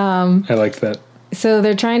 I liked that. So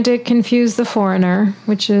they're trying to confuse the foreigner,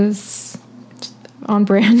 which is on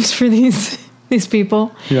brand for these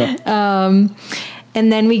people. Yeah. And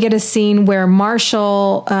then we get a scene where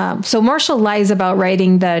Marshall lies about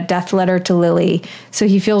writing the death letter to Lily. So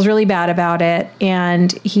he feels really bad about it.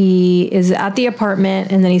 And he is at the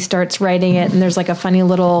apartment, and then he starts writing it. And there's like a funny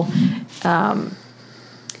little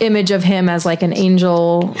image of him as like an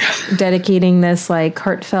angel dedicating this like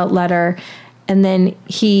heartfelt letter. And then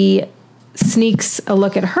he sneaks a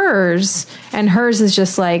look at hers, and hers is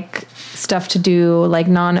just like stuff to do, like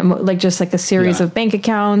just like a series of bank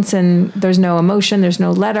accounts, and there's no emotion, there's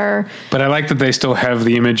no letter. But I like that they still have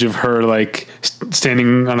the image of her like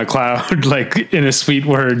standing on a cloud, like in a sweet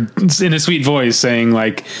voice saying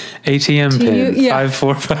like ATM pin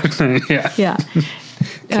 5459. Yeah.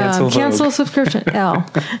 Cancel subscription. L.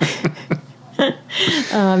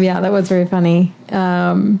 That was very funny.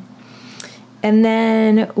 And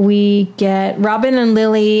then we get Robin and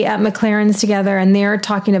Lily at McLaren's together, and they're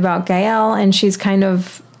talking about Gael, and she's kind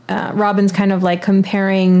of, Robin's kind of like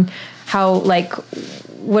comparing how, like,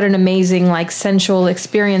 what an amazing, like, sensual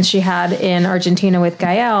experience she had in Argentina with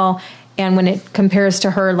Gael. And when it compares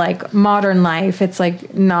to her, like, modern life, it's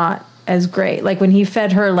like not as great. Like when he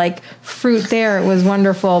fed her like fruit there, it was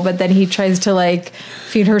wonderful. But then he tries to like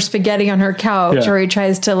feed her spaghetti on her couch, or he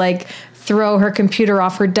tries to like throw her computer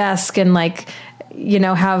off her desk and like, you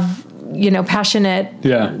know, have, you know, passionate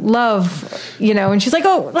love, you know, and she's like,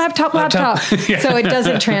 oh, laptop. So it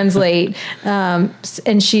doesn't translate.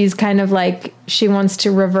 And she's kind of like, she wants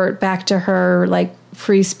to revert back to her like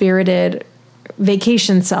free spirited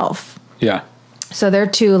vacation self. Yeah. So they're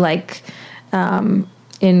two like,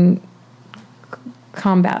 in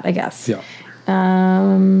combat, I guess. Yeah.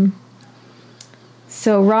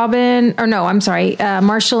 So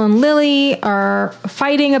Marshall and Lily are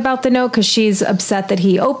fighting about the note because she's upset that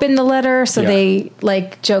he opened the letter. So they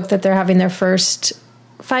like joke that they're having their first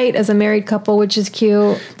fight as a married couple, which is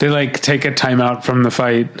cute. They like take a time out from the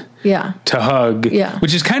fight to hug,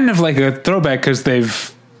 which is kind of like a throwback because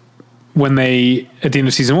when they, at the end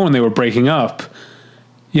of season 1, when they were breaking up,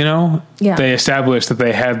 you know, they established that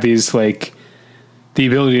they had these like the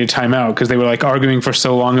ability to time out because they were like arguing for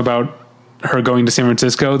so long about her going to San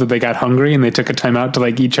Francisco that they got hungry and they took a time out to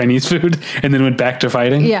like eat Chinese food and then went back to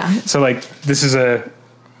fighting. Yeah. So like this is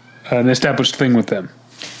an established thing with them.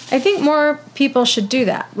 I think more people should do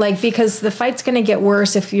that. Like, because the fight's going to get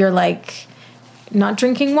worse if you're like not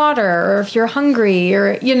drinking water or if you're hungry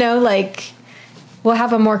or, you know, like we'll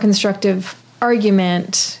have a more constructive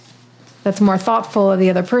argument that's more thoughtful of the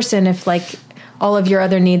other person if like all of your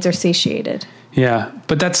other needs are satiated. Yeah.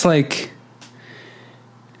 But that's like,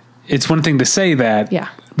 it's one thing to say that. Yeah.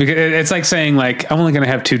 Because it's like saying like, I'm only going to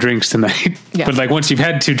have 2 drinks tonight. Yeah. But like once you've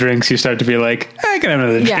had 2 drinks, you start to be like, I can have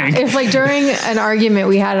another drink. If like during an argument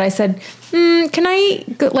we had, I said, can I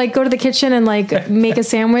go to the kitchen and like make a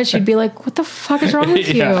sandwich? You'd be like, what the fuck is wrong with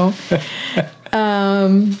you?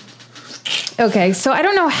 Okay. So I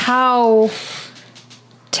don't know how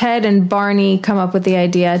Ted and Barney come up with the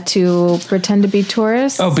idea to pretend to be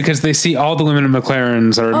tourists. Oh, because they see all the women in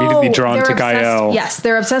McLaren's are immediately drawn to Gael. Yes,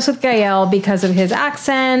 they're obsessed with Gael because of his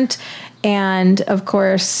accent. And, of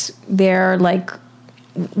course, they're, like,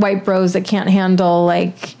 white bros that can't handle,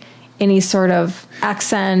 like, any sort of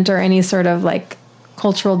accent or any sort of, like,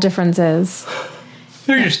 cultural differences.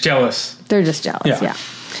 They're just jealous. They're just jealous, yeah.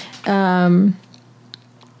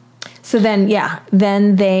 So then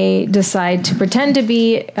they decide to pretend to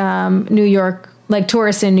be New York, like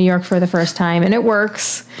tourists in New York for the first time, and it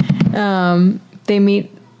works. They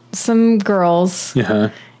meet some girls,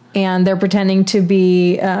 and they're pretending to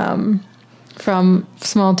be from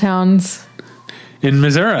small towns in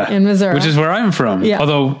Missouri, which is where I'm from. Yeah.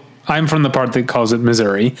 Although I'm from the part that calls it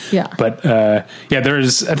Missouri. Yeah. But,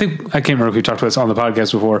 there's, I can't remember if we talked about this on the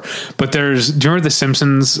podcast before, but do you remember the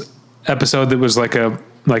Simpsons episode that was like a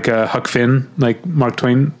Huck Finn, like Mark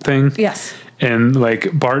Twain thing? Yes. And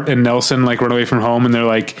like Bart and Nelson like run away from home and they're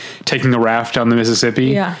like taking a raft down the Mississippi.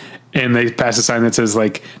 Yeah. And they pass a sign that says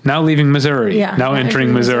like, now leaving Missouri, now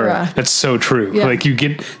entering Missouri. That's so true. Yeah. Like you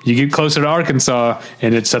get closer to Arkansas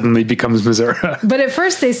and it suddenly becomes Missouri. But at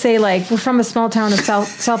first they say like, we're from a small town of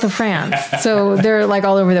south of France. So they're like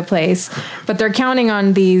all over the place, but they're counting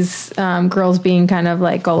on these girls being kind of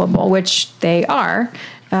like gullible, which they are.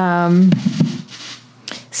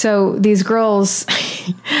 So these girls,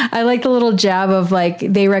 I like the little jab of like,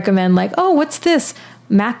 they recommend like, oh, what's this?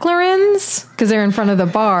 McLaren's, because they're in front of the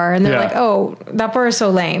bar and they're like, oh, that bar is so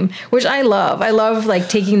lame, which I love. I love like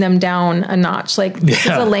taking them down a notch. Like this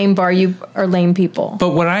is a lame bar. You are lame people.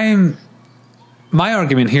 But my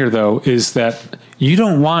argument here though, is that you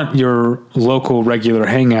don't want your local regular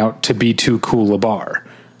hangout to be too cool a bar.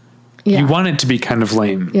 Yeah. You want it to be kind of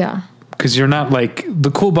lame. Yeah. Because you're not like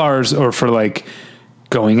the cool bars are for like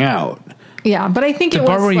going out. Yeah, but I think the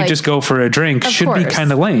bar where you just go for a drink should be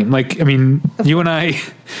kind of lame. Like, I mean, you and I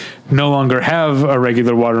no longer have a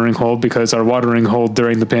regular watering hole because our watering hole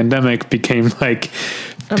during the pandemic became like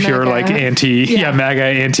pure like MAGA,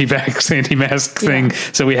 anti-vax, anti-mask thing.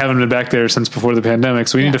 So we haven't been back there since before the pandemic.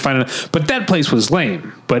 So we need to find it. But that place was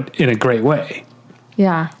lame, but in a great way.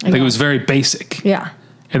 Yeah. Like it was very basic. Yeah.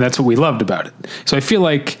 And that's what we loved about it. So I feel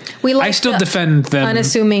like I still defend them.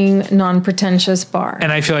 Unassuming, non-pretentious bar. And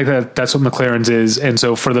I feel like that's what McLaren's is. And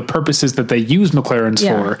so for the purposes that they use McLaren's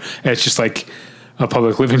for, it's just like a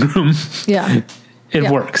public living room. Yeah. It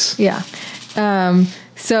works. Yeah.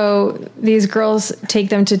 So these girls take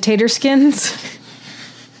them to Tater Skins.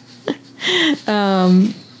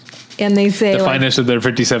 And they say the finest of their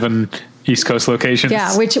 57 East Coast locations.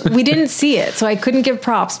 Yeah, which we didn't see it, so I couldn't give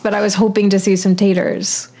props, but I was hoping to see some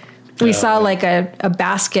taters. We saw like a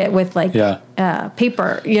basket with like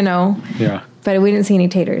paper, you know. Yeah. But we didn't see any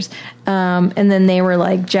taters. And then they were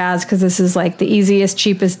like jazzed because this is like the easiest,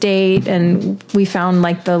 cheapest date. And we found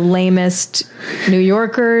like the lamest New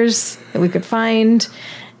Yorkers that we could find.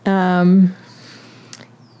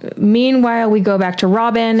 Meanwhile, we go back to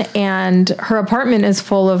Robin and her apartment is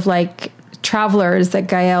full of like travelers that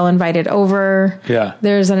Gael invited over. Yeah.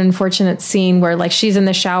 There's an unfortunate scene where like she's in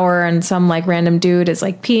the shower and some like random dude is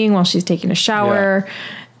like peeing while she's taking a shower. Yeah.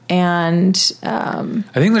 And I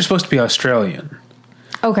think they're supposed to be Australian.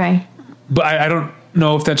 Okay. But I don't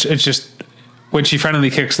know if it's just when she finally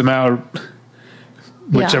kicks them out,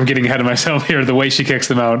 which I'm getting ahead of myself here, the way she kicks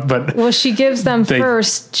them out. But well, she gives them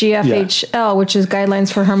first GFHL, which is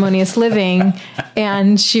Guidelines for Harmonious Living.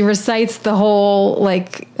 And she recites the whole,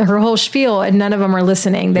 like her whole spiel and none of them are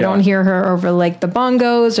listening. They don't hear her over like the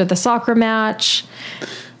bongos or the soccer match.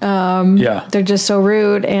 They're just so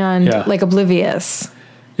rude and like oblivious.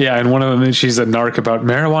 Yeah, and one of them, she's a narc about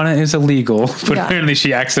marijuana is illegal, but apparently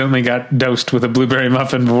she accidentally got dosed with a blueberry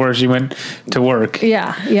muffin before she went to work.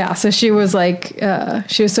 Yeah. So she was like,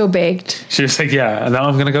 she was so baked. She was like, now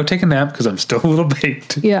I'm going to go take a nap because I'm still a little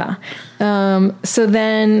baked. Yeah. So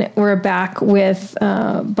then we're back with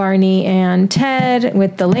Barney and Ted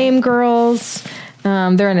with the lame girls.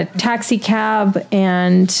 They're in a taxi cab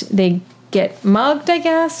and they get mugged, I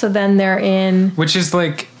guess. So then they're in... Which is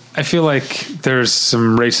like... I feel like there's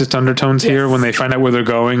some racist undertones here when they find out where they're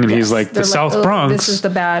going, and he's like, the South Bronx. This is the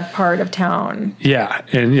bad part of town. Yeah,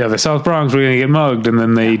 and the South Bronx, we're going to get mugged, and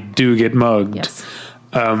then they do get mugged. Yes.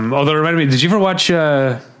 Although it reminded me, did you ever watch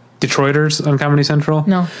Detroiters on Comedy Central?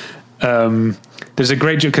 No. There's a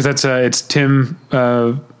great joke, because it's Tim,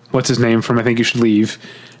 what's his name from I Think You Should Leave,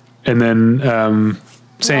 and then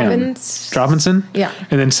Sam. Robinson? Yeah.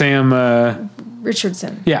 And then Sam...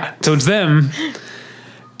 Richardson. Yeah, so it's them...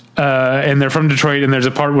 and they're from Detroit, and there's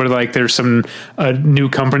a part where like there's some new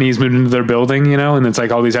companies moved into their building, you know, and it's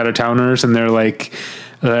like all these out of towners, and they're like,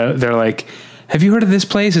 have you heard of this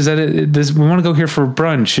place? Is that we want to go here for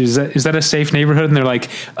brunch? Is that a safe neighborhood? And they're like,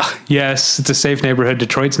 yes, it's a safe neighborhood.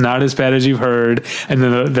 Detroit's not as bad as you've heard. And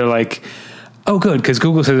then they're like, oh, good, because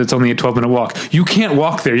Google says it's only a 12-minute walk. You can't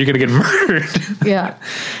walk there. You're going to get murdered. Yeah,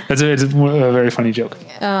 it's a very funny joke.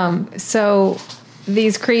 So.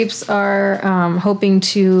 These creeps are hoping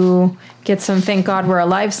to get some thank God we're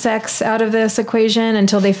alive sex out of this equation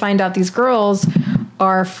until they find out these girls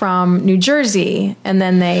are from New Jersey. And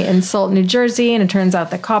then they insult New Jersey, and it turns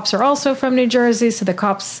out the cops are also from New Jersey, so the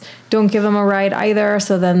cops don't give them a ride either.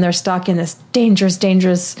 So then they're stuck in this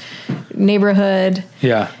dangerous neighborhood.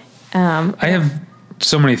 Yeah. I have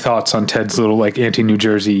so many thoughts on Ted's little like anti-New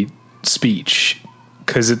Jersey speech,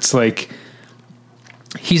 because it's like...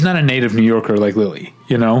 he's not a native New Yorker like Lily,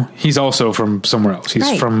 you know, he's also from somewhere else.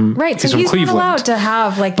 He's from so he's Cleveland. Not allowed to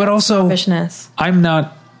have like, but also selfishness. I'm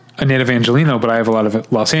not a native Angelino, but I have a lot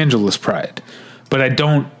of Los Angeles pride, but I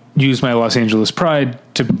don't use my Los Angeles pride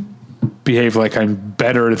to behave like I'm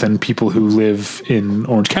better than people who live in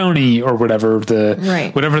Orange County or whatever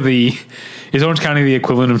is Orange County the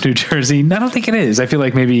equivalent of New Jersey? I don't think it is. I feel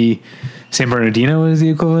like maybe San Bernardino is the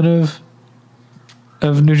equivalent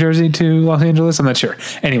of New Jersey to Los Angeles. I'm not sure.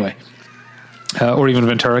 Anyway, or even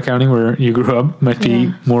Ventura County where you grew up might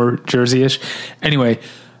be more Jersey-ish. Anyway,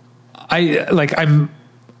 I'm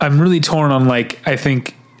really torn on like, I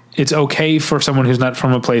think it's okay for someone who's not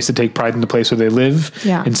from a place to take pride in the place where they live.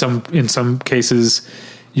 Yeah. In some cases,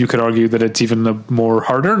 you could argue that it's even a more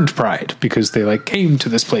hard-earned pride because they like came to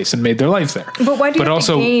this place and made their life there. But why do you have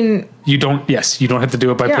to gain? You don't have to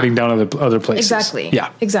do it by putting down other places. Exactly.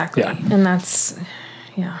 Yeah. Exactly. Yeah. And that's,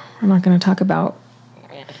 I'm not going to talk about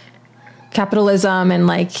capitalism and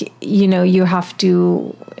like, you know, you have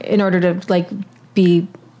to, in order to like be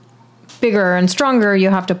bigger and stronger, you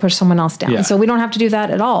have to push someone else down. Yeah. So we don't have to do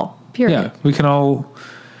that at all. Period. Yeah. We can all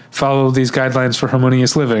follow these guidelines for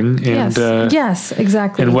harmonious living. And, yes,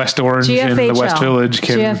 exactly. And West Orange GFHL. and the West Village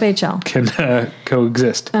can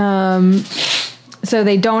coexist. So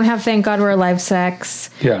they don't have Thank God We're Alive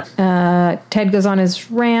sex. Yeah. Ted goes on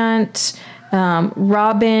his rant.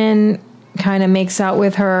 Robin kind of makes out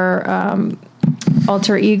with her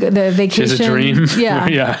alter ego, the vacation. She has a dream. Yeah.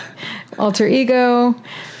 Yeah. Alter ego.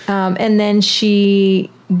 And then she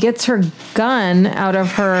gets her gun out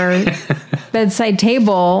of her bedside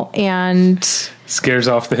table and scares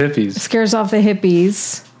off the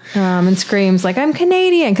hippies. And screams like, I'm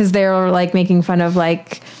Canadian, because they're like making fun of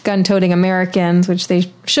like gun-toting Americans, which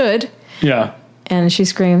they should. Yeah. And she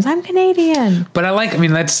screams, I'm Canadian. But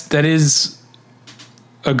that is,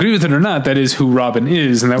 agree with it or not, that is who Robin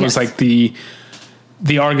is. And that was like the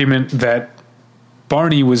argument that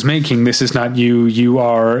Barney was making. This is not you. You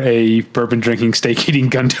are a bourbon drinking, steak eating,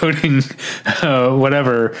 gun toting,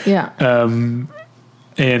 whatever. Yeah.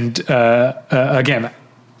 Again,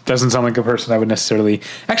 doesn't sound like a person I would necessarily.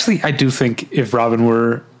 Actually, I do think if Robin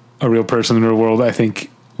were a real person in the real world, I think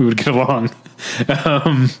we would get along.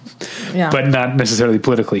 But not necessarily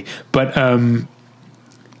politically. But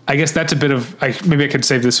I guess that's a bit of. Maybe I could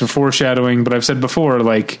save this for foreshadowing. But I've said before,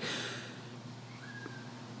 like,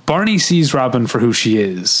 Barney sees Robin for who she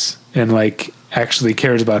is and like actually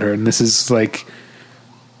cares about her. And this is like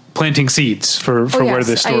planting seeds for where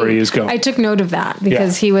this story is going. I took note of that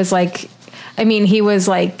because he was like, he was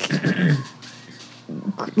like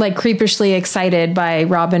creepishly excited by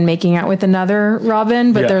Robin making out with another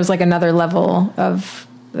Robin, but there's like another level of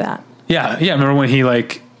that. Yeah. Yeah. Remember when he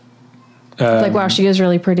like wow, she is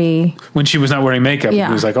really pretty. When she was not wearing makeup,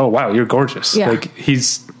 he was like, oh wow, you're gorgeous. Yeah. Like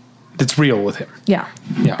it's real with him. Yeah.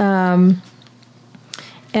 Yeah.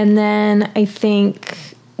 And then I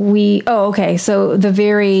think so the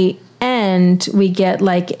very end, we get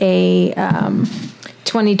like a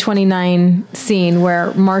 2029 scene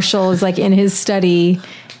where Marshall is like in his study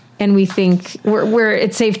and we think where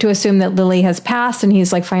it's safe to assume that Lily has passed and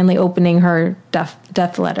he's like finally opening her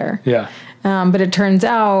death letter. Yeah. But it turns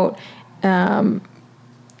out,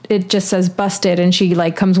 it just says busted and she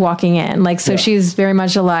like comes walking in she's very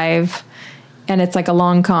much alive and it's like a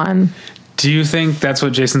long con. Do you think that's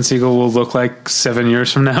what Jason Segel will look like 7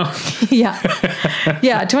 years from now? Yeah.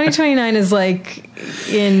 2029 is like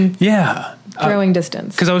in throwing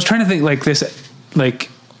distance. Cause I was trying to think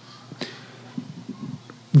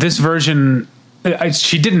this version,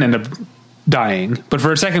 she didn't end up dying, but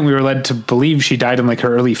for a second we were led to believe she died in like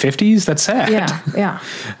her early 50s. That's sad. Yeah.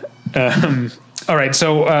 All right,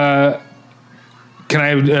 so can I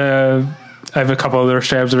have a couple other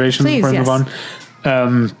stray observations before I move on?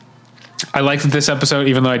 I like that this episode,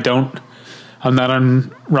 even though I'm not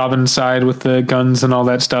on Robin's side with the guns and all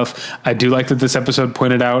that stuff, I do like that this episode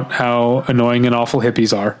pointed out how annoying and awful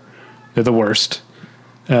hippies are. They're the worst.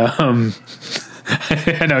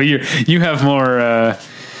 I know you have more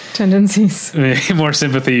tendencies, more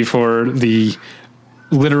sympathy for the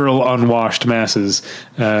literal unwashed masses.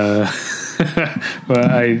 Well,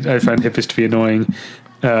 I find hippies to be annoying.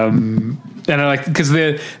 And I like, because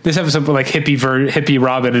this episode, like hippie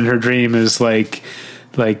Robin in her dream is like,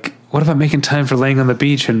 what about making time for laying on the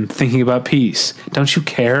beach and thinking about peace? Don't you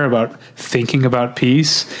care about thinking about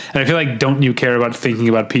peace? And I feel like don't you care about thinking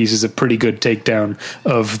about peace is a pretty good takedown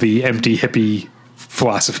of the empty hippie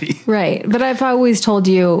philosophy. Right. But I've always told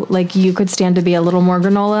you, like, you could stand to be a little more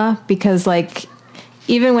granola because, like,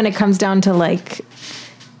 even when it comes down to, like,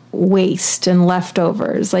 waste and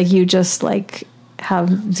leftovers, like, you just, like,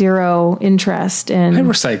 have zero interest in. I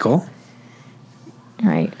recycle.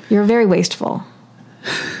 Right. You're very wasteful.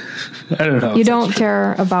 I don't know. You don't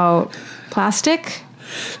care about plastic.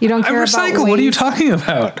 You don't care about waste. What are you talking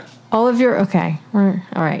about? All of your, okay. All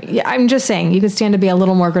right. Yeah, I'm just saying, you could stand to be a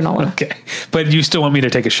little more granola. Okay. But you still want me to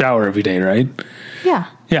take a shower every day, right? Yeah.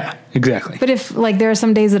 Yeah, exactly. But if, like, there are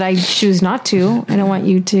some days that I choose not to, I don't want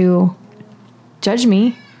you to judge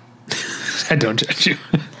me. I don't judge you.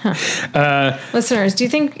 Huh. Listeners, do you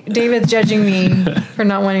think David's judging me for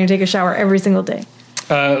not wanting to take a shower every single day?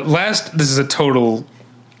 This is a total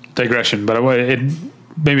digression, but it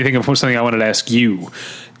made me think of something I wanted to ask you.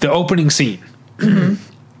 The opening scene. Mm-hmm.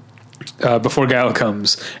 Before Gal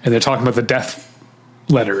comes, and they're talking about the death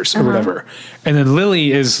letters or whatever. And then Lily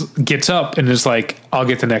gets up and is like, I'll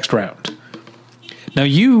get the next round. Now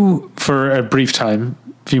you, for a brief time,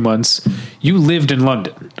 few months, you lived in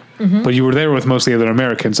London, but you were there with mostly other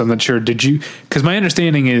Americans. I'm not sure. Did you? Because my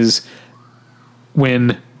understanding is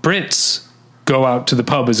when Brits go out to the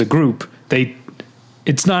pub as a group,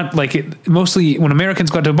 it's not like it. Mostly when Americans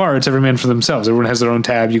go out to a bar, it's every man for themselves. Everyone has their own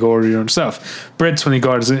tab. You go order your own stuff. Brits, when they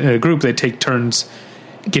go out as a group, they take turns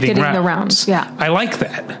getting rounds. The rounds. Yeah, I like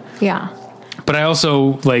that. Yeah, but I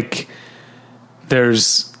also like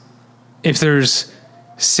if there's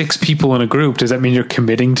 6 people in a group, does that mean you're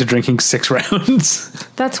committing to drinking 6 rounds?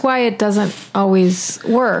 That's why it doesn't always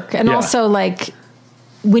work. And also, like,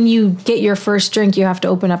 when you get your first drink, you have to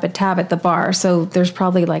open up a tab at the bar. So there's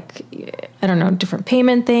probably, like, I don't know, different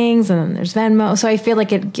payment things, and then there's Venmo. So I feel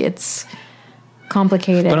like it gets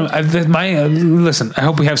complicated. But listen, I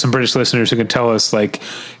hope we have some British listeners who can tell us, like,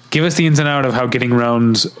 give us the ins and out of how getting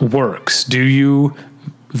rounds works. Do you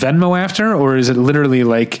Venmo after, or is it literally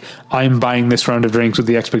like, I'm buying this round of drinks with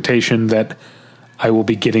the expectation that I will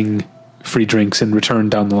be getting free drinks in return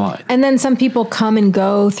down the line? And then some people come and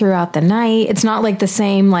go throughout the night. It's not like the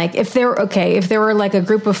same, like if there were like a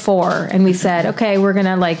group of 4 and we said, okay, we're going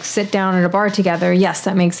to like sit down at a bar together. Yes,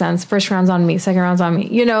 that makes sense. First round's on me. Second round's on me.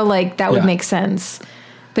 You know, like that would make sense.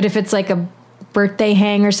 But if it's like a birthday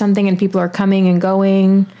hang or something and people are coming and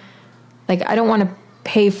going, like I don't want to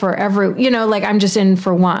pay for like I'm just in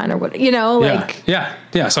for one or what, like. Yeah.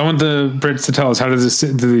 So I want the Brits to tell us, how do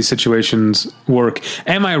these situations work?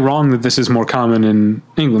 Am I wrong that this is more common in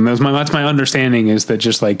England? That's my understanding, is that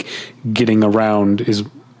just like getting around is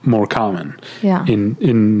more common. Yeah.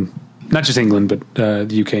 In not just England, but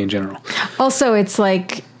the UK in general. Also, it's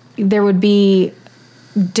like there would be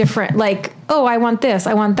different, like, oh, I want this,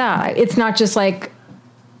 I want that. It's not just like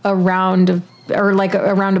a round of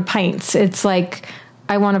pints. It's like,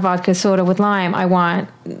 I want a vodka soda with lime. I want,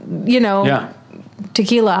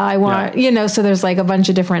 tequila. I want, so there's like a bunch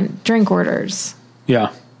of different drink orders.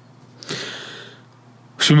 Yeah.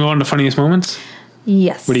 Should we move on to funniest moments?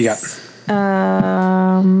 Yes. What do you got?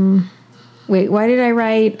 Wait, why did I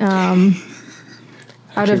write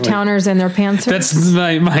out-of-towners and their pantsers? That's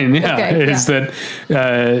mine, yeah. Okay,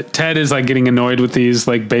 that Ted is like getting annoyed with these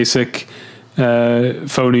like basic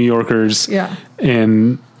faux New Yorkers. Yeah.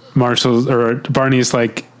 And Barney is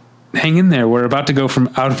like, hang in there. We're about to go from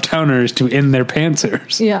out-of-towners to in their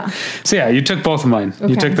pantsers. Yeah. So yeah, you took both of mine. Okay.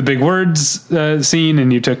 You took the big words scene,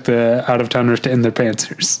 and you took the out-of-towners to in their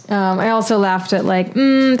pantsers. I also laughed at like,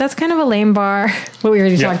 that's kind of a lame bar. But we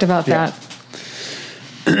already talked about that.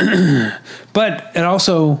 But it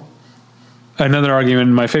also, another argument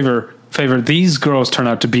in my favor, these girls turn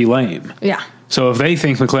out to be lame. Yeah. So if they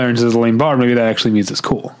think McLaren's is a lame bar, maybe that actually means it's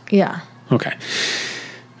cool. Yeah. Okay.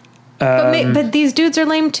 But these dudes are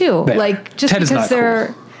lame too. Like just Ted because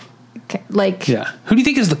they're cool. Like, yeah. Who do you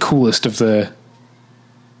think is the coolest of the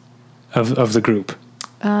group?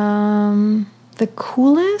 The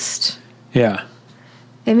coolest? Yeah.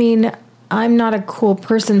 I mean, I'm not a cool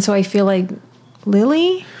person, so I feel like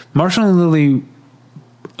Lily. Marshall and Lily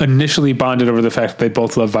initially bonded over the fact that they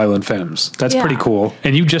both love Violent Femmes. That's pretty cool.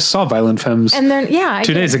 And you just saw Violent Femmes, and they're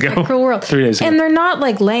 2 days ago. Cruel World. 3 days ago. And they're not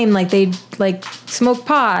like lame. Like they like smoke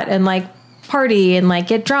pot and like party and like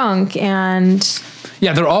get drunk and.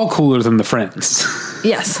 Yeah, they're all cooler than the friends.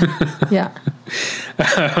 Yes. Yeah.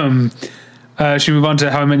 Should we move on to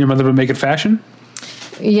How I Met Your Mother but make it fashion?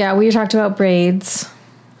 Yeah, we talked about braids.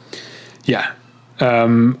 Yeah.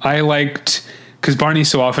 I liked, because Barney's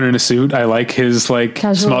so often in a suit, I like his like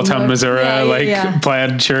small town Missouri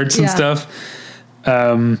plaid shirts and stuff.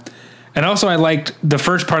 And also I liked the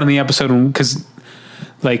first part of the episode, because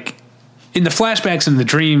like in the flashbacks and the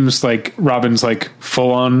dreams, like Robin's like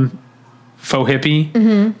full on faux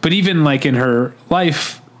hippie, but even like in her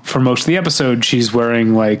life for most of the episode, she's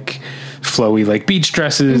wearing like flowy like beach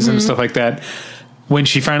dresses and stuff like that. when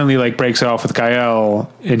she finally like breaks it off with Gael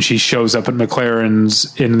and she shows up at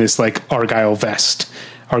McLaren's in this like Argyle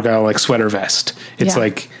like sweater vest, it's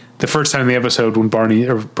like the first time in the episode when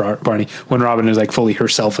when Robin is like fully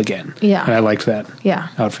herself again. Yeah. And I liked that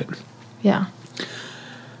outfit. Yeah.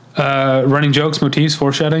 Running jokes, motifs,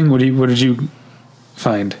 foreshadowing. What did you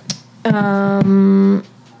find?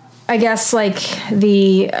 I guess like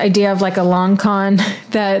the idea of like a long con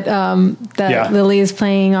that Lily is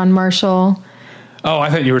playing on Marshall. Oh,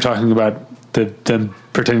 I thought you were talking about them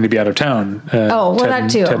pretending to be out of town. That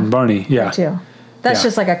too. Ted and Barney. Yeah. That too. That's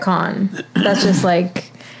just like a con. That's just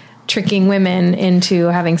like tricking women into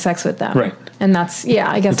having sex with them. Right. And that's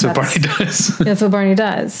what Barney does. That's what Barney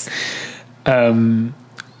does.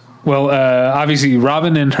 Obviously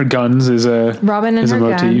Robin and her guns is a motif.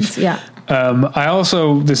 Guns. Yeah.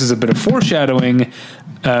 This is a bit of foreshadowing.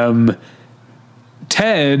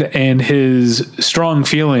 Ted and his strong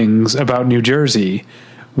feelings about New Jersey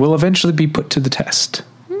will eventually be put to the test.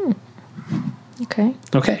 Okay.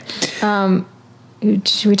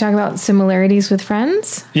 Should we talk about similarities with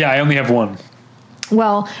Friends? Yeah, I only have one.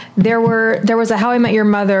 Well, there was a How I Met Your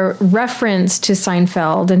Mother reference to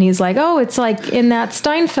Seinfeld, and he's like, "Oh, it's like in that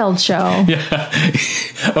Steinfeld show." Yeah.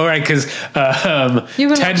 All right, because Ted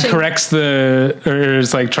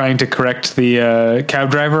is like trying to correct the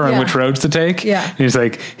cab driver on which roads to take. Yeah. And he's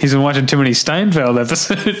like, he's been watching too many Steinfeld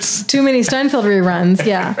episodes. Too many Steinfeld reruns.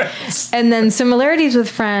 Yeah. Right. And then similarities with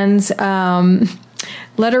Friends.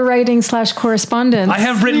 Letter writing / correspondence. I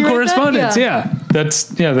have written correspondence.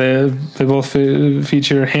 They both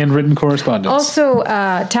feature handwritten correspondence. Also,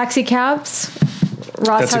 taxi cabs.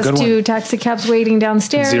 Ross has 2 taxi cabs waiting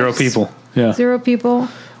downstairs. 0 people. Yeah. 0 people.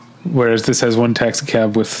 Whereas this has 1 taxi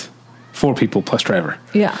cab with 4 people plus driver.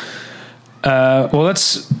 Yeah.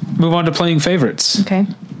 Let's move on to playing favorites. Okay.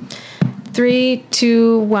 3,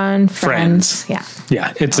 2, 1. Friends. Yeah.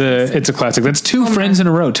 Yeah, it's a classic. That's 2 Friends in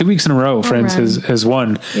a row. 2 weeks in a row. Friends has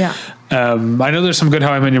won. Yeah. I know there's some good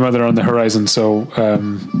How I Met Your Mother on the horizon, so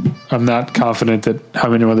I'm not confident that How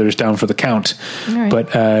I Met Your Mother is down for the count. Right.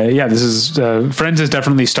 But this is Friends has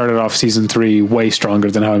definitely started off season 3 way stronger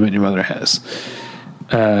than How I Met Your Mother has.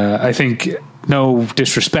 I think, no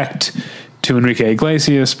disrespect to Enrique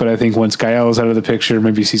Iglesias, but I think once Gael is out of the picture,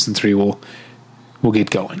 maybe season 3 will get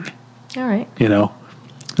going. All right. You know,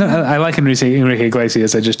 I like Enrique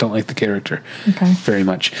Iglesias. I just don't like the character very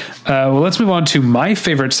much. Let's move on to my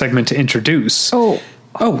favorite segment to introduce. Oh,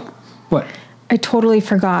 what? I totally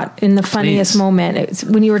forgot in the funniest moment. It's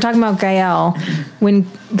when you were talking about Gael, when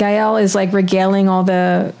Gael is like regaling all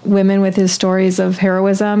the women with his stories of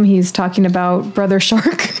heroism, he's talking about Brother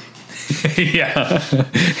Shark. Yeah.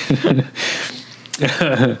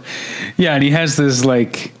 Yeah. And he has this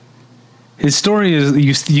like, his story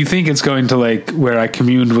is you think it's going to like where I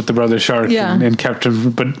communed with the Brother Shark and kept him,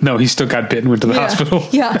 but no, he still got bitten, went to the hospital.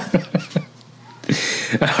 Yeah.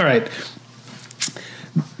 All right.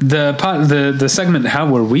 The segment How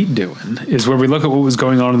Were We Doing is where we look at what was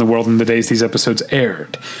going on in the world in the days these episodes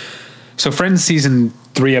aired. So Friends season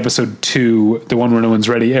 3 episode 2, the one where no one's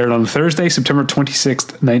ready, aired on Thursday, September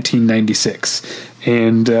 26th, 1996.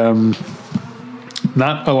 And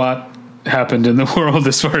not a lot happened in the world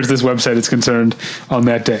as far as this website is concerned on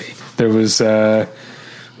that day. There was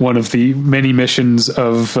one of the many missions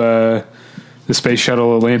of the space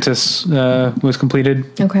shuttle Atlantis was completed.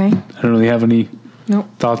 Okay. I don't really have any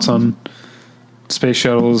thoughts on space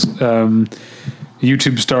shuttles.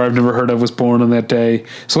 YouTube star I've never heard of was born on that day.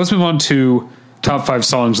 So let's move on to top 5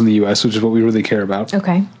 songs in the US, which is what we really care about.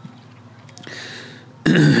 Okay.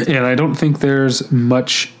 And I don't think there's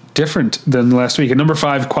much different than last week. At number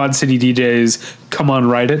 5, Quad City DJs, Come On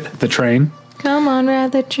Ride It, The Train. Come on,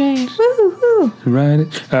 ride the train. Woo-hoo. Ride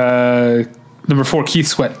it. Number 4, Keith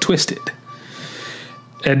Sweat, Twisted.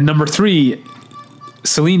 At number 3,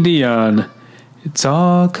 Celine Dion, It's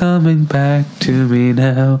All Coming Back to Me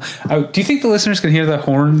Now. Do you think the listeners can hear the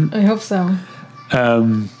horn? I hope so.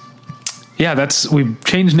 Yeah, we've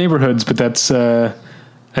changed neighborhoods, but that's, I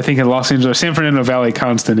think in Los Angeles, San Fernando Valley,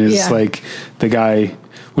 Constant is like the guy.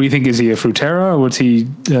 What do you think? Is he a Fruitera, or what's he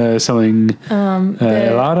selling?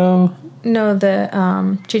 Helado? No, the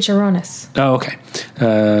chicharrones. Oh, okay.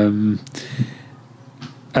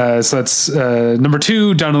 So that's number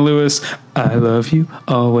 2, Donna Lewis, I Love You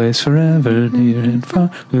Always Forever, near and far,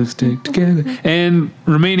 we'll stick together. And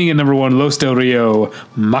remaining at number 1, Los Del Rio,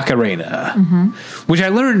 Macarena, which I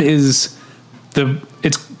learned is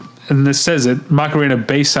and this says it, Macarena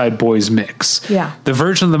Bayside Boys mix. Yeah. The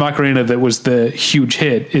version of the Macarena that was the huge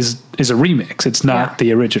hit is a remix. It's not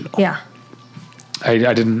the original. Yeah. I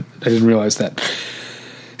didn't realize that.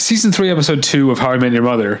 Season 3, episode 2 of How I Met Your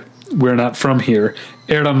Mother We're Not From Here,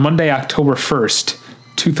 aired on Monday, October 1st,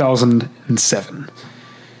 2007.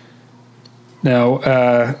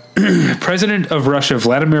 Now, President of Russia,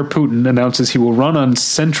 Vladimir Putin, announces he will run on the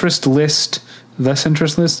centrist list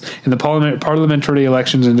in the parliamentary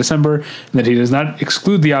elections in December, and that he does not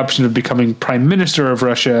exclude the option of becoming prime minister of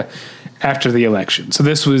Russia after the election. So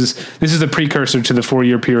this is the precursor to the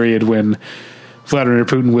 4-year period when Vladimir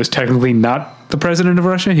Putin was technically not the president of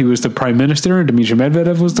Russia. He was the prime minister, and Dmitry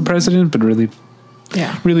Medvedev was the president, but really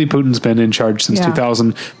Putin's been in charge since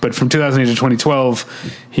 2000. But from 2008 to 2012,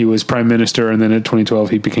 he was prime minister, and then in 2012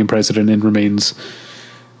 he became president and remains,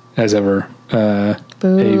 as ever, a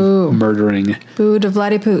murdering... Boo to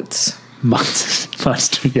Vladdy Poots.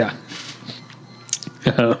 Monster, yeah.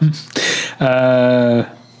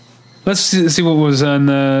 Let's see what was on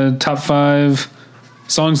the top 5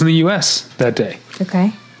 songs in the U.S. that day.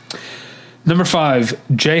 Okay. Number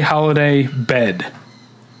 5, Jay Holiday, Bed.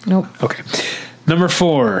 Nope. Okay. Number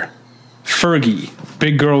 4, Fergie,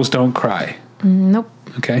 Big Girls Don't Cry. Nope.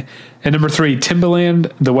 Okay. And number 3,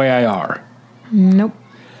 Timbaland, The Way I Are. Nope.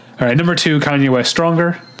 All right. Number 2, Kanye West,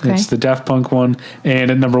 Stronger. Okay. It's the Daft Punk one. And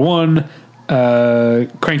at number 1,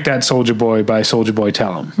 Crank That Soulja Boy by Soulja Boy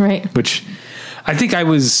Tell 'Em. Right. Which I think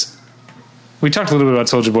we talked a little bit about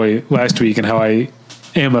Soulja Boy last week and how I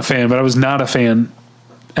am a fan, but I was not a fan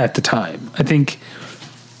at the time. I think,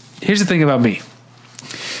 here's the thing about me.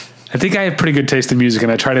 I think I have pretty good taste in music, and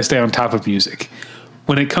I try to stay on top of music.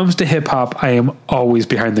 When it comes to hip hop, I am always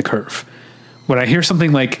behind the curve. When I hear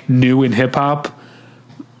something like new in hip hop,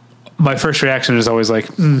 my first reaction is always like,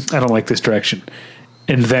 I don't like this direction.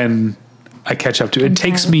 And then I catch up to it. It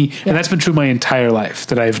takes me, and that's been true my entire life,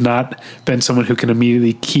 that I have not been someone who can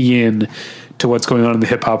immediately key in to what's going on in the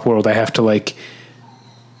hip hop world. I have to like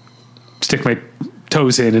stick my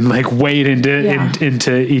toes in and like wade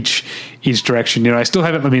into each direction. You know, I still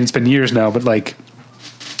haven't, I mean, it's been years now, but like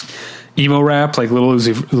emo rap, like Lil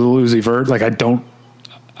Uzi Vert, like I don't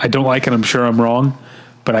like it. I'm sure I'm wrong,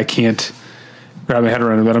 but I can't grab my head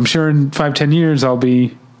around it. But I'm sure in 5-10 years I'll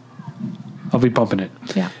be bumping it.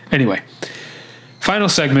 Yeah. Anyway, final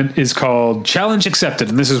segment is called Challenge Accepted,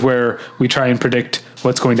 and this is where we try and predict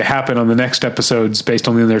what's going to happen on the next episodes based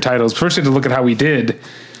on their titles. First, we have to look at how we did.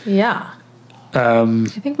 Yeah. I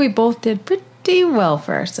think we both did pretty well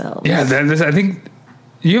for ourselves. Yeah, I think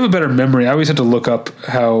you have a better memory. I always had to look up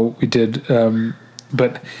how we did,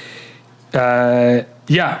 but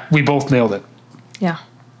we both nailed it. Yeah.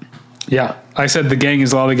 Yeah, I said the gang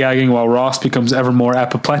is lollygagging while Ross becomes ever more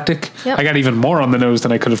apoplectic. Yep. I got even more on the nose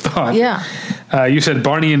than I could have thought. Yeah. You said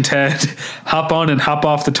Barney and Ted hop on and hop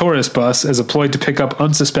off the tourist bus as a ploy to pick up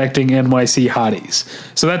unsuspecting NYC hotties.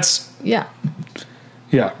 So that's...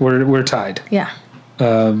 Yeah, we're tied. Yeah.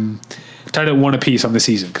 Tied at 1 apiece on the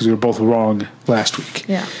season because we were both wrong last week.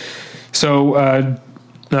 Yeah. So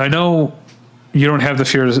I know you don't have the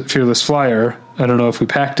Fearless Flyer. I don't know if we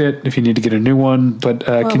packed it, if you need to get a new one, but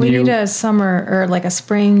we need a summer or like a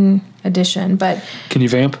spring edition, but... Can you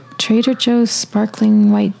vamp? Trader Joe's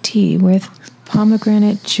sparkling white tea with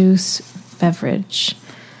pomegranate juice beverage.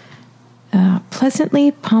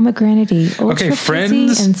 Pleasantly pomegranate-y, ultra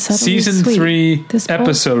Friends, and season sweet. 3,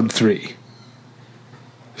 episode 3.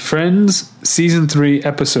 Friends, season 3,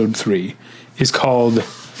 episode 3 is called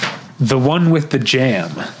The One with the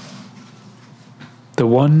Jam. The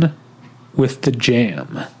One with the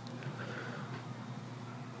Jam.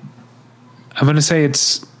 I'm going to say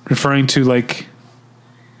it's referring to like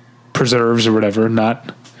preserves or whatever,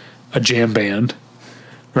 not a jam band,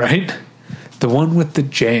 right? The One with the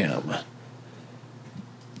Jam.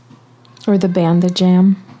 Or the band, The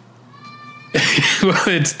Jam. Well,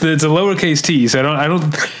 it's a lowercase t, so I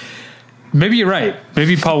don't. Maybe you're right.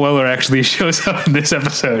 Maybe Paul Weller actually shows up in this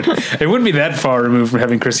episode. It wouldn't be that far removed from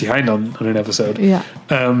having Chrissie Hynde on an episode. Yeah.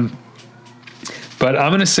 But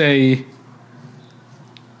I'm gonna say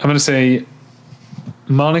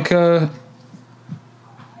Monica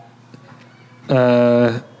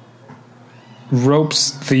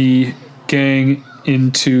ropes the gang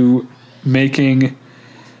into making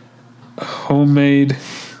homemade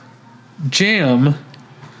jam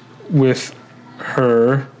with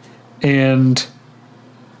her, and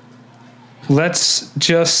let's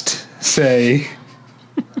just say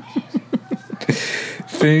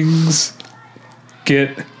things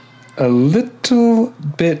get a little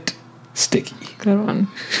bit sticky. Good one.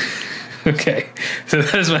 Okay, so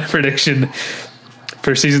that is my prediction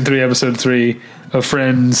for season 3, episode 3 of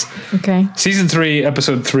Friends. Okay. Season 3,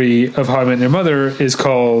 episode 3 of How I Met Your Mother is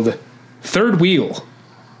called Third Wheel.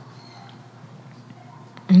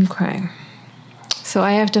 Okay. So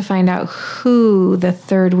I have to find out who the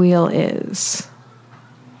third wheel is.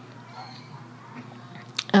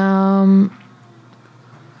 I'm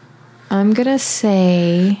gonna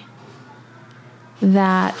say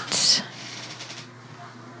that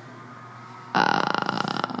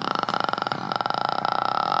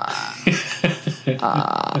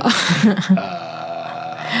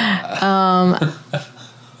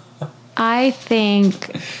I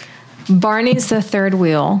think Barney's the third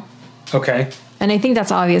wheel. Okay. And I think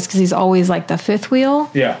that's obvious because he's always like the fifth wheel.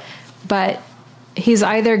 Yeah. But he's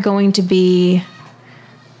either going to be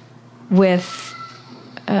with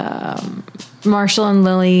Marshall and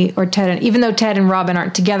Lily or Ted. And, even though Ted and Robin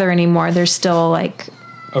aren't together anymore, they're still like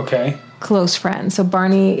close friends. So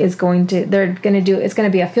Barney is going to, it's going to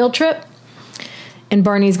be a field trip. And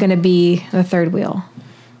Barney's going to be the third wheel.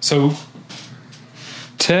 So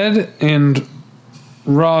Ted and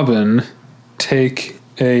Robin take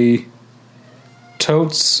a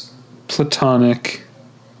totes platonic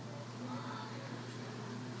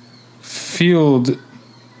field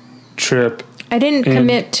trip. I didn't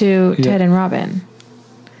commit to Ted and Robin.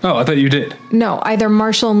 Oh, I thought you did. No, either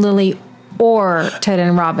Marshall and Lily or Ted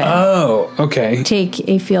and Robin. Oh, okay. Take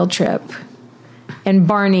a field trip. And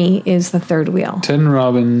Barney is the third wheel. Ted and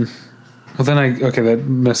Robin. Well, then that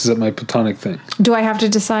messes up my platonic thing. Do I have to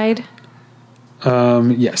decide?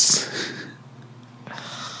 Yes.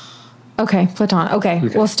 Okay, platonic. Okay,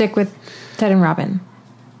 we'll stick with Ted and Robin.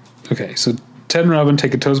 Okay, so Ted and Robin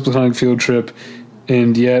take a totes platonic field trip,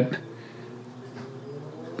 and yet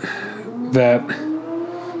that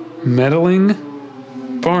meddling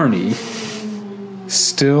Barney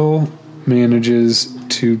still manages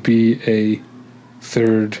to be a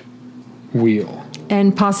third wheel.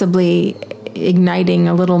 And possibly igniting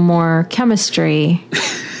a little more chemistry.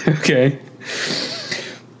 Okay.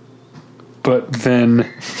 But then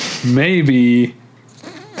maybe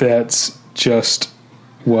that's just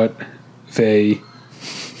what they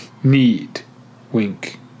need.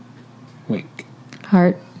 Wink. Wink.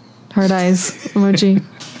 Heart eyes emoji.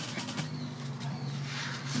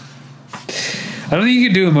 I don't think you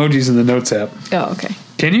can do emojis in the Notes app. Oh, okay.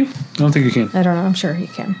 Can you? I don't think you can. I don't know. I'm sure you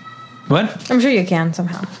can. What? I'm sure you can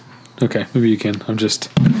somehow. Okay, maybe you can. I'm just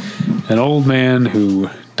an old man who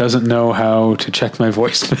doesn't know how to check my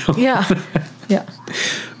voicemail. Yeah. Yeah.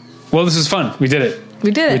 Well, this is fun. We did it.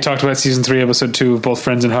 We did it. We talked about season 3, episode 2 of Both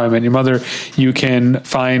Friends and How I Met Your Mother. You can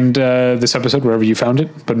find this episode wherever you found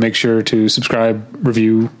it, but make sure to subscribe,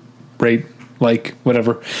 review, rate, like,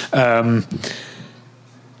 whatever.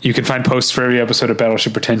 You can find posts for every episode at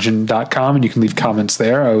battleshippretension.com, and you can leave comments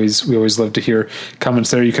there. We always love to hear comments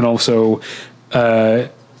there. You can also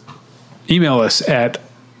email us at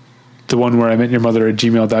the one where I met your mother at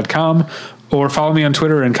gmail.com, or follow me on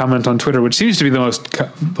Twitter and comment on Twitter, which seems to be the most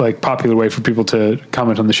popular way for people to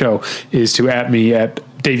comment on the show, is to @ me at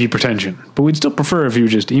Davey Pretension. But we'd still prefer if you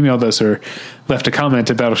just emailed us or left a comment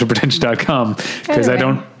at battleshippretension.com, because I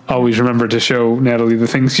don't always remember to show Natalie the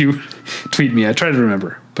things you tweet me. I try to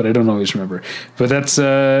remember, but I don't always remember. But that's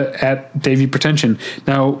at Davey Pretension.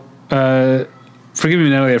 Now, forgive me,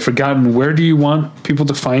 Natalie, I've forgotten. Where do you want people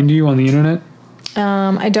to find you on the internet?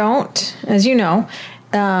 I don't, as you know.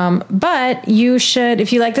 But you should,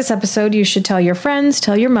 if you like this episode, you should tell your friends,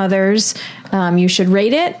 tell your mothers. You should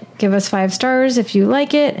rate it. Give us 5 stars if you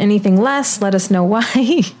like it. Anything less, let us know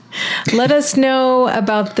why. Let us know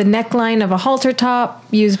about the neckline of a halter top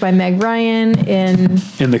used by Meg Ryan in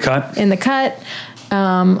the cut.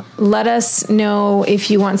 Let us know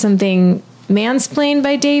if you want something mansplained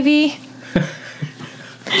by Davey.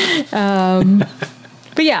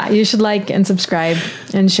 But yeah, you should like and subscribe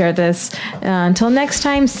and share this. Until next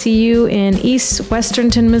time, see you in East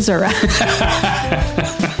Westernton, Missouri.